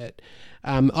understand it.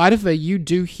 Idafer, you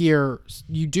do hear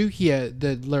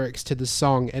the lyrics to the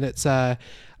song, and it's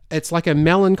like a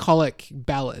melancholic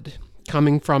ballad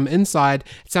coming from inside.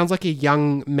 It sounds like a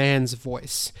young man's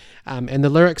voice. And the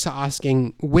lyrics are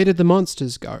asking, where did the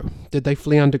monsters go? Did they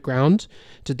flee underground?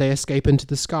 Did they escape into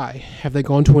the sky? Have they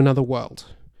gone to another world?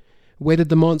 Where did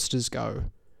the monsters go?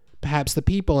 Perhaps the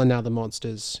people are now the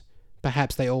monsters.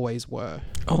 perhaps they always were.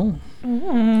 Oh.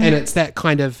 And it's that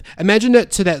kind of, imagine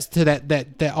it to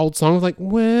that old song of like,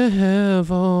 where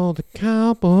have all the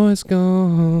cowboys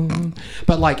gone?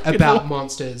 But like about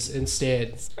monsters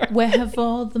instead. Where have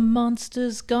all the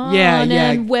monsters gone? Yeah.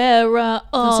 And where are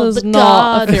all This is the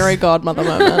not gods? a fairy godmother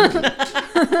moment.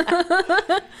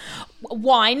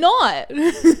 Why not?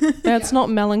 That's not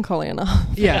melancholy enough.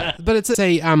 Yeah, but it's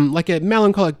a like a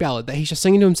melancholic ballad that he's just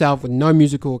singing to himself with no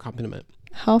musical accompaniment.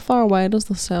 How far away does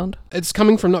this sound? It's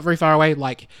coming from not very far away.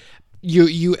 Like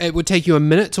it would take you a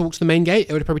minute to walk to the main gate.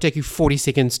 It would probably take you 40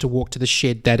 seconds to walk to the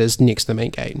shed that is next to the main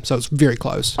gate. So it's very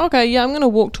close. Okay, yeah, I'm going to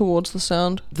walk towards the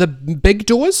sound. The big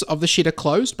doors of the shed are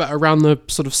closed, but around the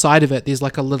sort of side of it, there's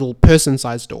like a little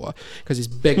person-sized door because there's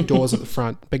big doors at the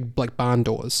front, big like barn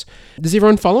doors. Is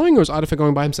everyone following, or is Idafer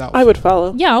going by himself? I would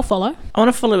follow. Yeah, I'll follow. I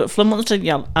want to follow, but Flynn wants to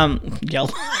yell.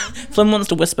 Flynn wants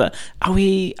to whisper. Are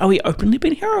we openly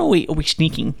being here, or are we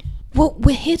sneaking? Well,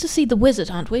 we're here to see the wizard,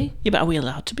 aren't we? Yeah, but are we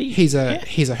allowed to be? He's a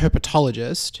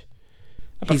herpetologist.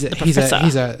 He's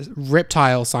professor. a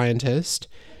reptile scientist.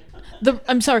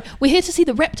 I'm sorry, we're here to see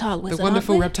the reptile wizard. The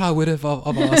wonderful aren't we? reptile wizard of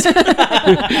Oz.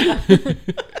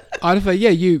 Idafer, yeah,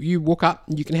 you walk up,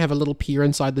 you can have a little peer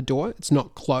inside the door. It's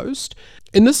not closed.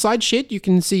 In the side shed, you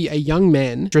can see a young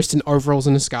man dressed in overalls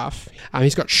and a scarf.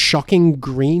 He's got shocking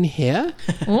green hair.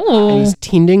 And he's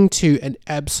tending to an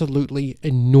absolutely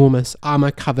enormous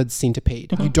armor-covered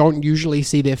centipede. You don't usually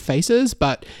see their faces,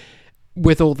 but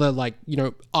with all the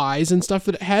eyes and stuff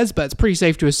that it has, but it's pretty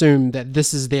safe to assume that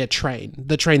this is their train,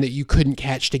 the train that you couldn't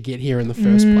catch to get here in the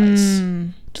first place.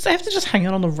 Does it have to just hang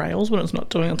out on the rails when it's not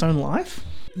doing its own life?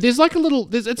 There's like a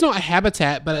little, it's not a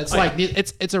habitat, but it's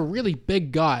it's a really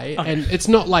big guy, and it's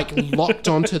not like locked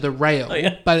onto the rail,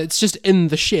 but it's just in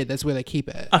the shed. That's where they keep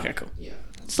it. Okay, cool.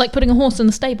 It's like putting a horse in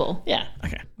the stable. Yeah,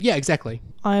 okay. Yeah, exactly.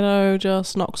 Ido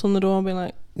just knocks on the door and be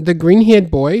like, The green-haired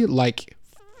boy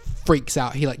freaks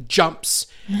out. He jumps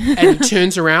and he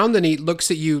turns around and he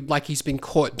looks at you like he's been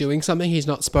caught doing something he's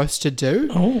not supposed to do.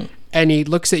 Oh. And he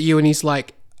looks at you and he's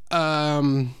like,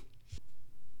 who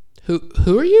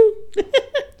are you?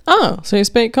 oh, so you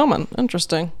speak common.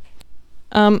 Interesting.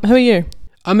 Who are you?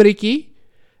 I'm Riki,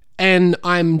 and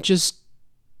I'm just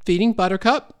feeding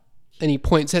Buttercup. And he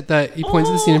points at the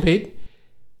centipede.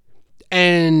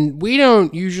 And we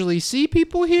don't usually see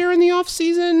people here in the off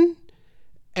season.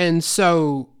 And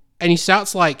he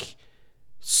starts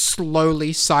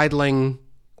slowly sidling,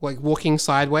 walking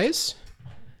sideways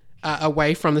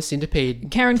away from the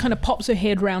centipede. Karen kind of pops her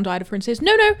head round Idafer and says,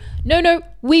 No.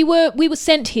 We were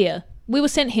sent here.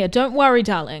 Don't worry,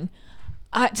 darling.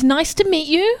 It's nice to meet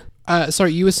you.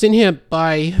 Sorry, you were sent here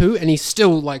by who? And he's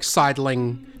still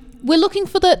sidling. We're looking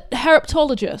for the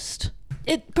herpetologist.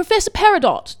 Professor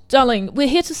Peridot, darling. We're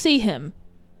here to see him.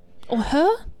 Or her?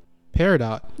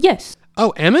 Peridot. Yes.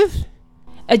 Oh, Ameth?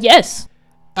 Yes.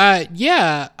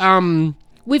 Yeah.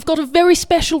 We've got a very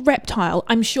special reptile.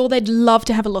 I'm sure they'd love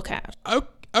to have a look at.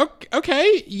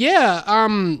 Okay. Yeah.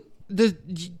 Who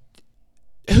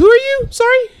are you?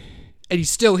 Sorry. And he's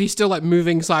still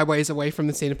moving sideways away from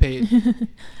the centipede.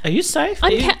 Are you safe?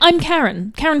 I'm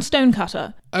Karen. Karen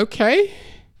Stonecutter. Okay.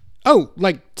 Oh,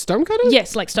 like Stonecutter?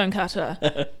 Yes, like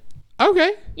Stonecutter.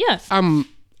 Okay. Yes. And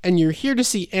you're here to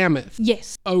see Ameth.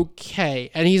 Yes.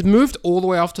 Okay. And he's moved all the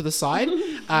way off to the side.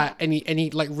 And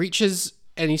he reaches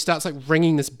and he starts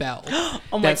ringing this bell. Oh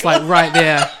my God. That's right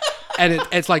there. And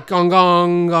it's gong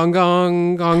gong gong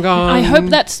gong gong gong. I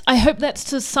hope that's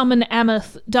to summon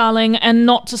Ameth, darling, and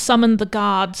not to summon the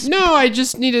guards. No, I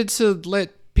just needed to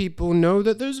let people know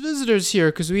that there's visitors here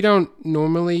because we don't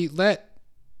normally let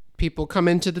people come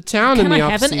into the town in the Can I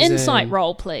off have season. an insight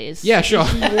roll, please? Yeah, sure.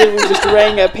 Just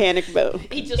rang a panic bell.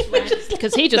 He just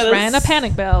ran a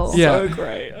panic bell. Yeah. So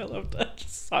great. I love that.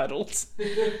 Just sidles.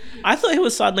 I thought he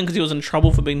was sidling because he was in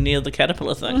trouble for being near the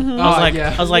caterpillar thing.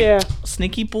 I was like,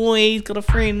 sneaky boy, he's got a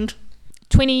friend.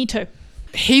 22.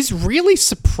 He's really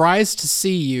surprised to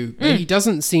see you. And he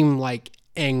doesn't seem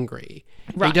angry.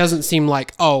 Right. He doesn't seem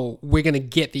oh, we're going to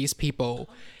get these people.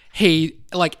 He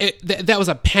that was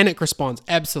a panic response,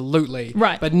 absolutely,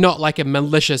 right? But not a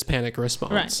malicious panic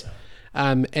response,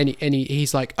 right? And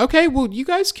he's like, okay, well, you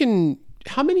guys can.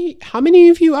 How many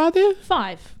of you are there?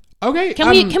 5. Okay,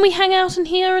 can we hang out in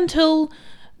here until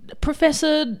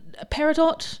Professor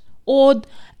Peridot or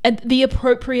the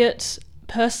appropriate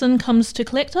person comes to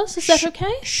collect us? Is that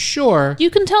okay? Sure. You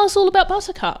can tell us all about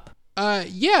Buttercup.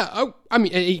 Yeah. Oh, I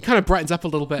mean, he kind of brightens up a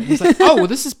little bit. He's like, oh, well,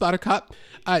 this is Buttercup.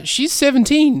 She's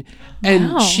 17,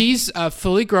 and Wow. she's a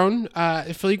fully grown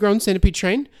centipede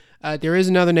train. There is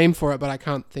another name for it, but I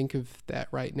can't think of that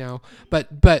right now.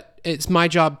 But it's my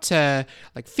job to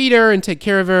like feed her and take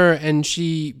care of her, and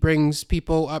she brings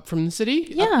people up from the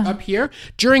city up here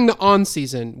during the on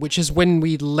season, which is when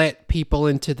we let people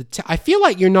into the. I feel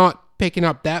like you're not picking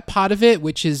up that part of it,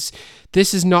 which is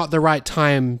this is not the right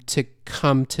time to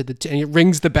come to the. And it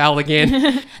rings the bell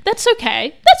again. That's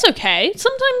okay.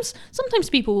 Sometimes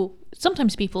people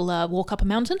walk up a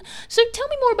mountain. So tell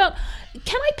me more about.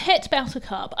 Can I pet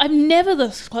Buttercup? I'm never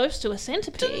this close to a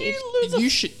centipede. You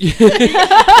should.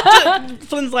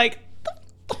 Flynn's like,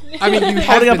 I mean, you have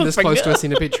Holding up been a this close finger. to a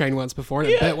centipede train once before, and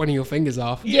it bit one of your fingers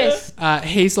off. Yes.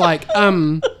 He's like,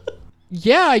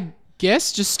 yeah, I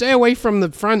guess just stay away from the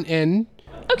front end.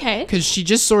 Okay. Because she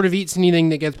just sort of eats anything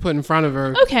that gets put in front of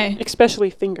her. Okay. Especially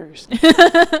fingers.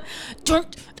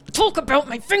 Don't talk about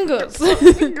my fingers.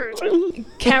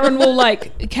 Karen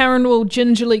will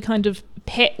gingerly kind of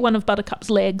pet one of Buttercup's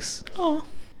legs. oh,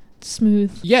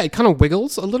 Smooth. Yeah, it kind of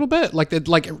wiggles a little bit, like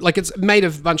it's made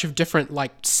of a bunch of different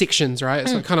like sections, right?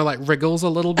 So it kind of like wriggles a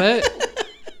little bit.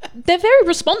 They're very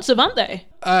responsive, aren't they?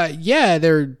 Yeah,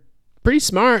 they're pretty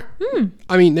smart.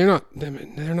 I mean, they're not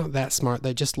that smart.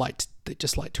 They just like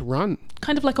to run.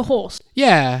 Kind of like a horse.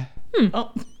 Yeah.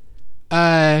 oh,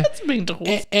 it's being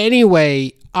divorced.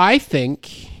 Anyway, I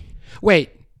think.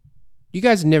 Wait, you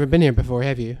guys have never been here before,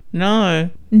 have you? No,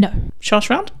 No. show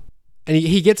us around. And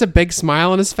he gets a big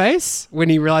smile on his face when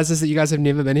he realizes that you guys have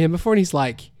never been here before. And he's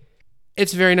like,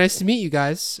 it's very nice to meet you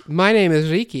guys. My name is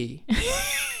Riki.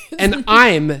 And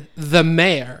I'm the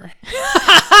mayor.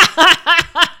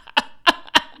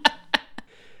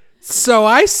 So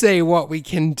I say what we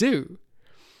can do.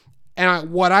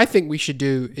 And what I think we should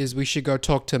do is we should go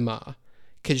talk to Ma.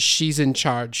 Because she's in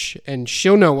charge and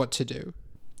she'll know what to do.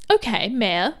 Okay,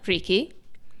 Mayor Riki.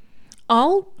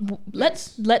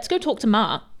 Let's go talk to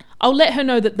Ma. I'll let her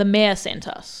know that the mayor sent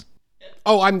us.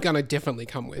 Oh, I'm going to definitely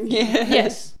come with you.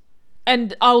 Yes.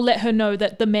 And I'll let her know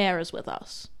that the mayor is with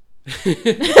us.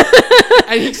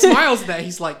 And he smiles there.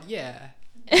 He's like, yeah.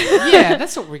 Yeah,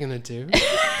 that's what we're going to do.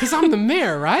 Because I'm the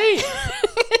mayor, right?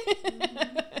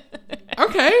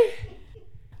 Okay.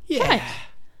 Yeah. Right.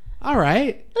 All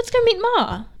right. Let's go meet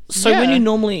Ma. So Yeah. when you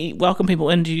normally welcome people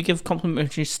in, do you give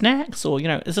complimentary snacks, or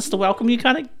is this the welcome you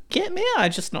kind of get me?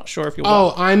 I'm just not sure if you're.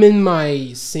 Oh, I'm in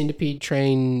my centipede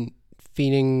train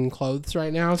feeding clothes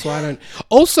right now, so I don't.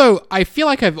 Also, I feel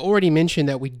like I've already mentioned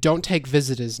that we don't take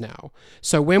visitors now.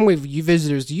 So when you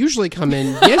visitors usually come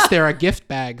in, yes, there are gift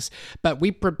bags, but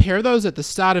we prepare those at the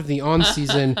start of the on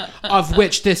season, of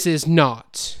which this is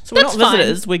not. So we're That's not fine.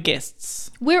 visitors, we're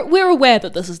guests. We're aware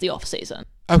that this is the off season.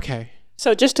 Okay.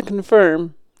 So just to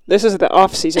confirm, this is the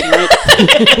off season, right?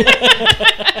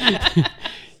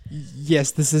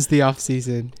 Yes, this is the off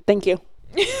season. Thank you.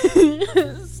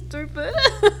 Stupid.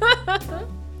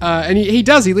 And he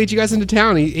does. He leads you guys into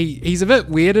town. He's a bit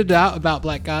weirded out about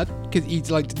Blackguard because he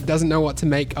doesn't know what to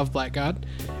make of Blackguard,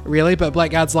 really. But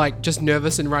Blackguard's just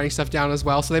nervous and writing stuff down as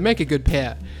well, so they make a good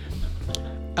pair.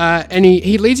 And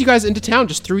he leads you guys into town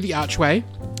just through the archway,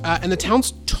 and the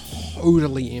town's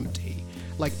totally empty.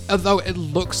 Although it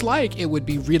looks like it would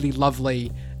be really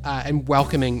lovely and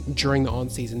welcoming during the on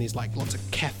season. There's lots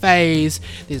of cafes,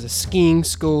 there's a skiing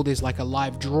school, there's a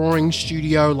live drawing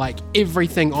studio,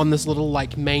 everything on this little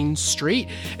main street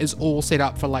is all set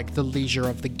up for the leisure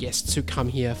of the guests who come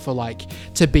here for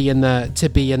to be in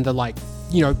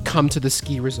the come to the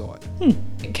ski resort.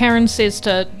 Karen says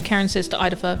to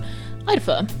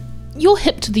Idafer, you're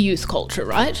hip to the youth culture,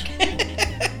 right?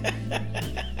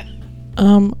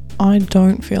 I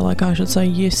don't feel like I should say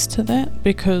yes to that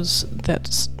because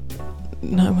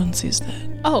no one says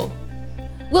that. Oh,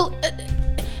 well,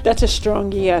 That's a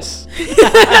strong yes.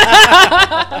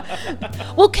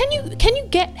 well, can you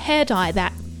get hair dye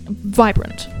that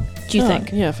vibrant? Do you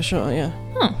think? Yeah, for sure. Yeah.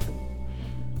 Huh.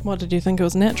 What did you think it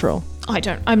was natural?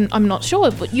 I'm not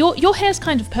sure, but your hair's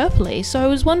kind of purpley, so I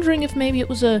was wondering if maybe it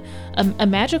was a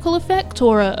magical effect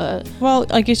or a Well,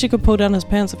 I guess you could pull down his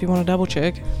pants if you want to double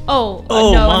check. no,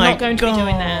 Oh I'm my not going to be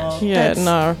doing that. God. Yeah,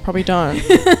 no, probably don't.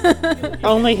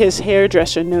 Only his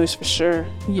hairdresser knows for sure.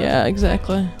 Yeah,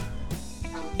 exactly.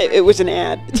 It was an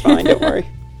ad. It's fine. Don't worry.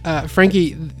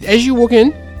 Frankie, as you walk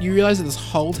in, you realize that this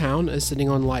whole town is sitting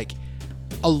on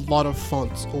a lot of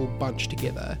fonts all bunched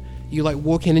together. You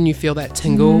walk in and you feel that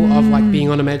tingle of being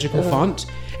on a magical font,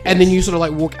 And then you sort of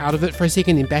like walk out of it for a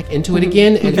second, then back into it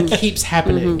again, and it keeps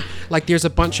happening. Like there's a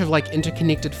bunch of like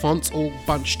interconnected fonts all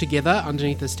bunched together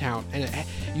underneath this town, and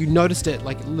you noticed it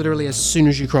like literally as soon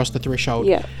as you crossed the threshold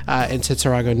into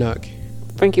Torrago Nook.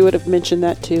 Frankie would have mentioned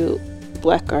that to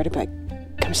Blackguard about,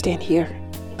 come stand here.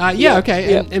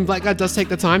 Okay. And Blackguard does take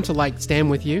the time to like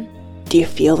stand with you. Do you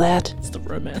feel that? It's the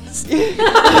romance.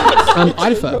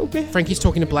 Idafer, Frankie's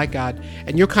talking to Blackguard,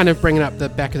 and you're kind of bringing up the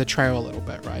back of the trail a little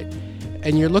bit, right?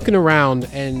 And you're looking around,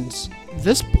 and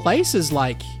this place is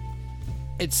like,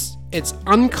 it's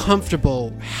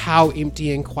uncomfortable how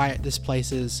empty and quiet this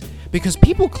place is, because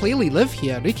people clearly live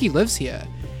here. Ricky lives here,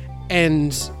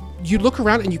 and you look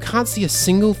around and you can't see a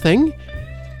single thing,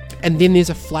 and then there's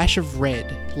a flash of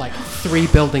red, like 3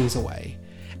 buildings away,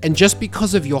 and just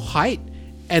because of your height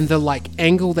and the like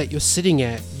angle that you're sitting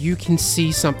at, you can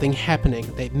see something happening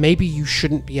that maybe you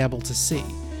shouldn't be able to see.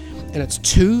 And it's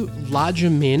 2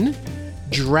 larger men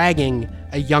dragging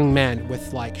a young man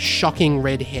with like shocking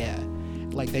red hair.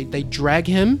 Like they drag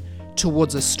him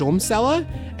towards a storm cellar,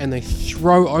 and they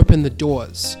throw open the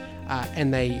doors,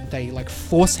 and they like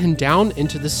force him down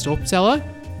into the storm cellar,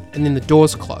 and then the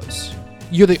doors close.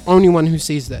 You're the only one who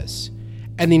sees this.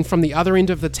 And then from the other end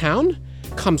of the town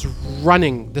comes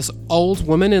running this old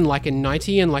woman in like a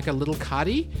nightie and like a little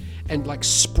cardi, and like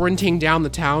sprinting down the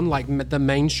town, like the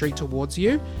main street towards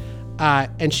you.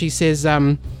 And she says,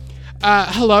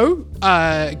 hello,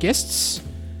 guests.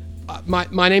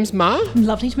 My name's Ma.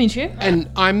 Lovely to meet you. And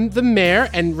I'm the mayor,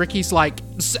 and Ricky's like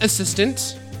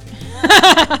assistant.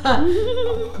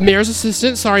 Mayor's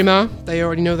assistant. Sorry, Ma. They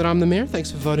already know that I'm the mayor.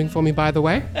 Thanks for voting for me, by the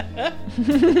way.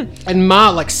 And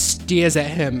Ma like stares at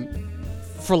him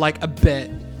for like a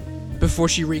bit before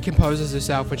she recomposes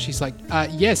herself, and she's like,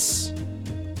 yes,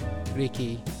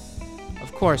 Ricky,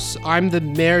 of course, I'm the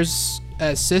mayor's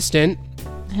assistant.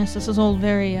 Yes, this is all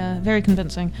very, very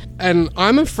convincing. And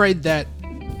I'm afraid that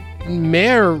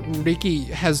Mayor Ricky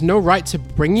has no right to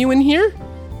bring you in here,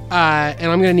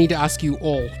 and I'm going to need to ask you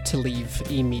all to leave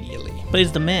immediately. But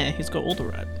he's the mayor. He's got all the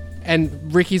right.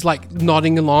 And Ricky's like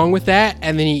nodding along with that,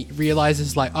 and then he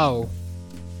realizes like, oh,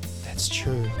 that's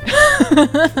true.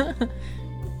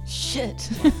 Shit.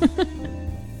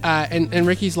 And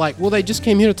Ricky's like, well, they just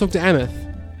came here to talk to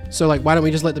Ameth, so like, why don't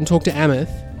we just let them talk to Ameth,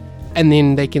 and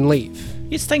then they can leave.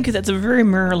 Yes, thank you. That's a very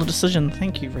moral decision.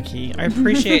 Thank you, Ricky. I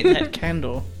appreciate that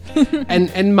candor.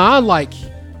 And Ma like,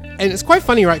 and it's quite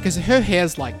funny, right? Because her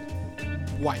hair's like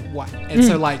white, and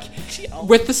so like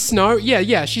with the snow,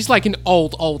 she's like an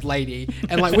old lady,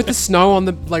 and like with the snow on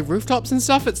the like rooftops and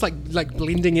stuff, it's like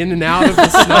blending in and out of the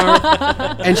snow.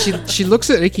 And she looks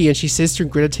at Ricky and she says through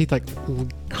gritted teeth like, we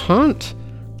can't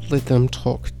let them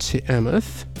talk to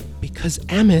Ameth because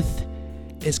Ameth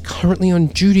is currently on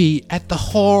duty at the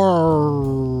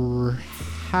whorehouse.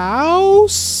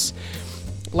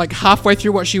 Like halfway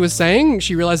through what she was saying,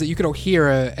 she realized that you could all hear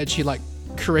her, and she like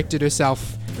corrected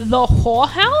herself. The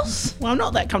whorehouse? Well, I'm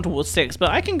not that comfortable with sex,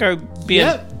 but I can go be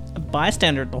a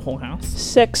bystander at the whorehouse.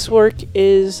 Sex work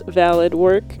is valid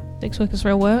work. Sex work is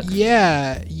real work.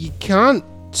 Yeah, you can't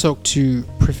talk to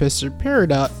Professor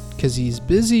Peridot because he's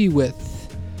busy with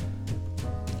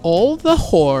all the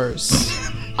whores.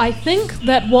 I think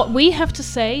that what we have to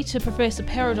say to Professor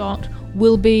Peridot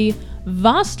will be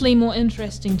vastly more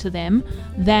interesting to them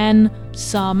than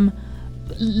some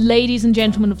ladies and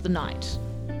gentlemen of the night.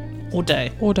 Or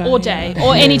day. Or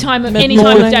any time of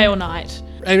day or night.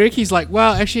 And Ricky's like,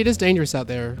 well, actually, it is dangerous out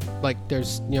there. Like,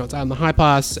 there's, it's out in the high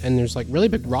pass, and there's like really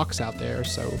big rocks out there.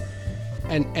 So,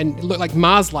 and look, like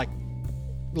Mars, like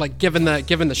given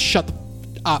the shut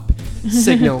up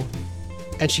signal,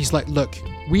 and she's like, look,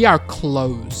 we are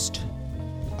closed,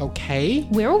 okay?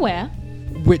 We're aware.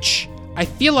 Which I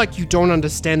feel like you don't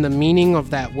understand the meaning of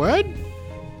that word.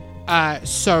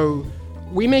 So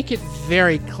we make it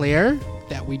very clear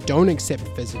that we don't accept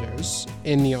visitors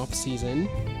in the off-season.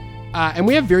 And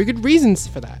we have very good reasons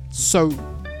for that. So,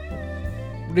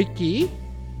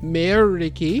 Mayor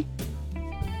Ricky,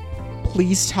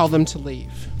 please tell them to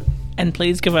leave. And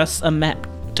please give us a map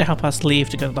to help us leave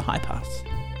to go to the high pass.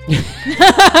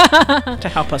 To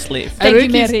help us leave. Thank you,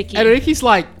 Mayor Ricky. And Ricky's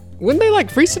like, wouldn't they like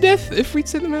freeze to death if we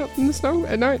send them out in the snow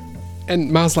at night?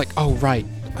 And Ma's like, oh, right.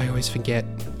 I always forget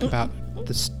about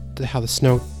how the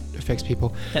snow affects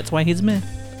people. That's why he's mayor.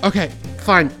 Okay,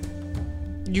 fine.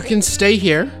 You can stay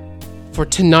here for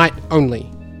tonight only.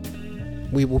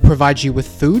 We will provide you with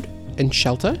food and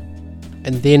shelter,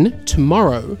 and then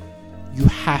tomorrow you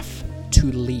have to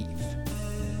leave.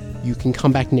 You can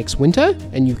come back next winter,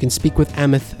 and you can speak with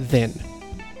Ameth then.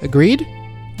 Agreed?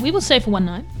 We will stay for one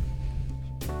night.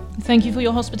 Thank you for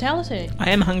your hospitality.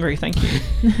 I am hungry, thank you.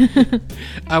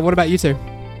 What about you two?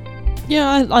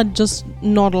 Yeah, I'd just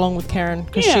nod along with Karen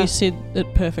because Yeah. she said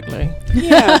it perfectly.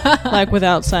 Yeah. Like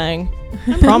without saying,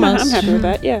 promise. I'm happy with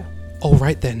that, yeah. All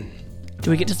right then.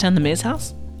 Do we get to stay in the mayor's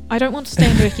house? I don't want to stay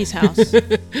in Ricky's house.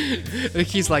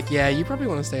 He's like, yeah, you probably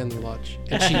want to stay in the lodge.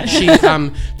 And she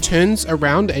turns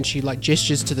around and she like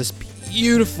gestures to this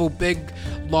beautiful big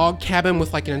log cabin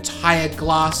with like an entire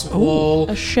glass wall.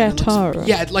 A chateau.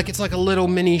 Yeah, like it's like a little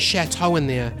mini chateau in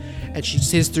there. And she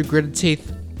says through gritted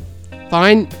teeth,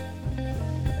 "Fine.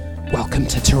 Welcome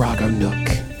to Torrago Nook."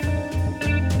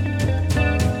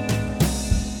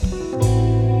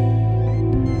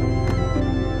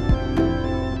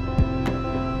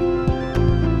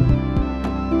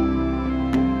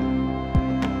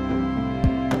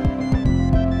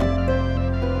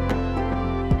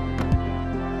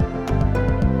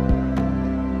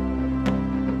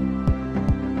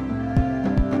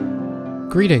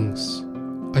 Greetings.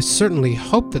 I certainly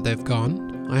hope that they've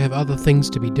gone. I have other things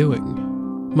to be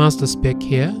doing. Master Speck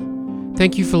here.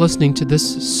 Thank you for listening to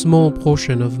this small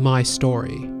portion of my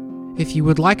story. If you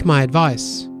would like my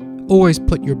advice, always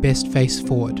put your best face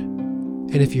forward.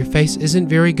 And if your face isn't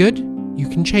very good, you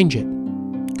can change it.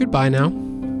 Goodbye now.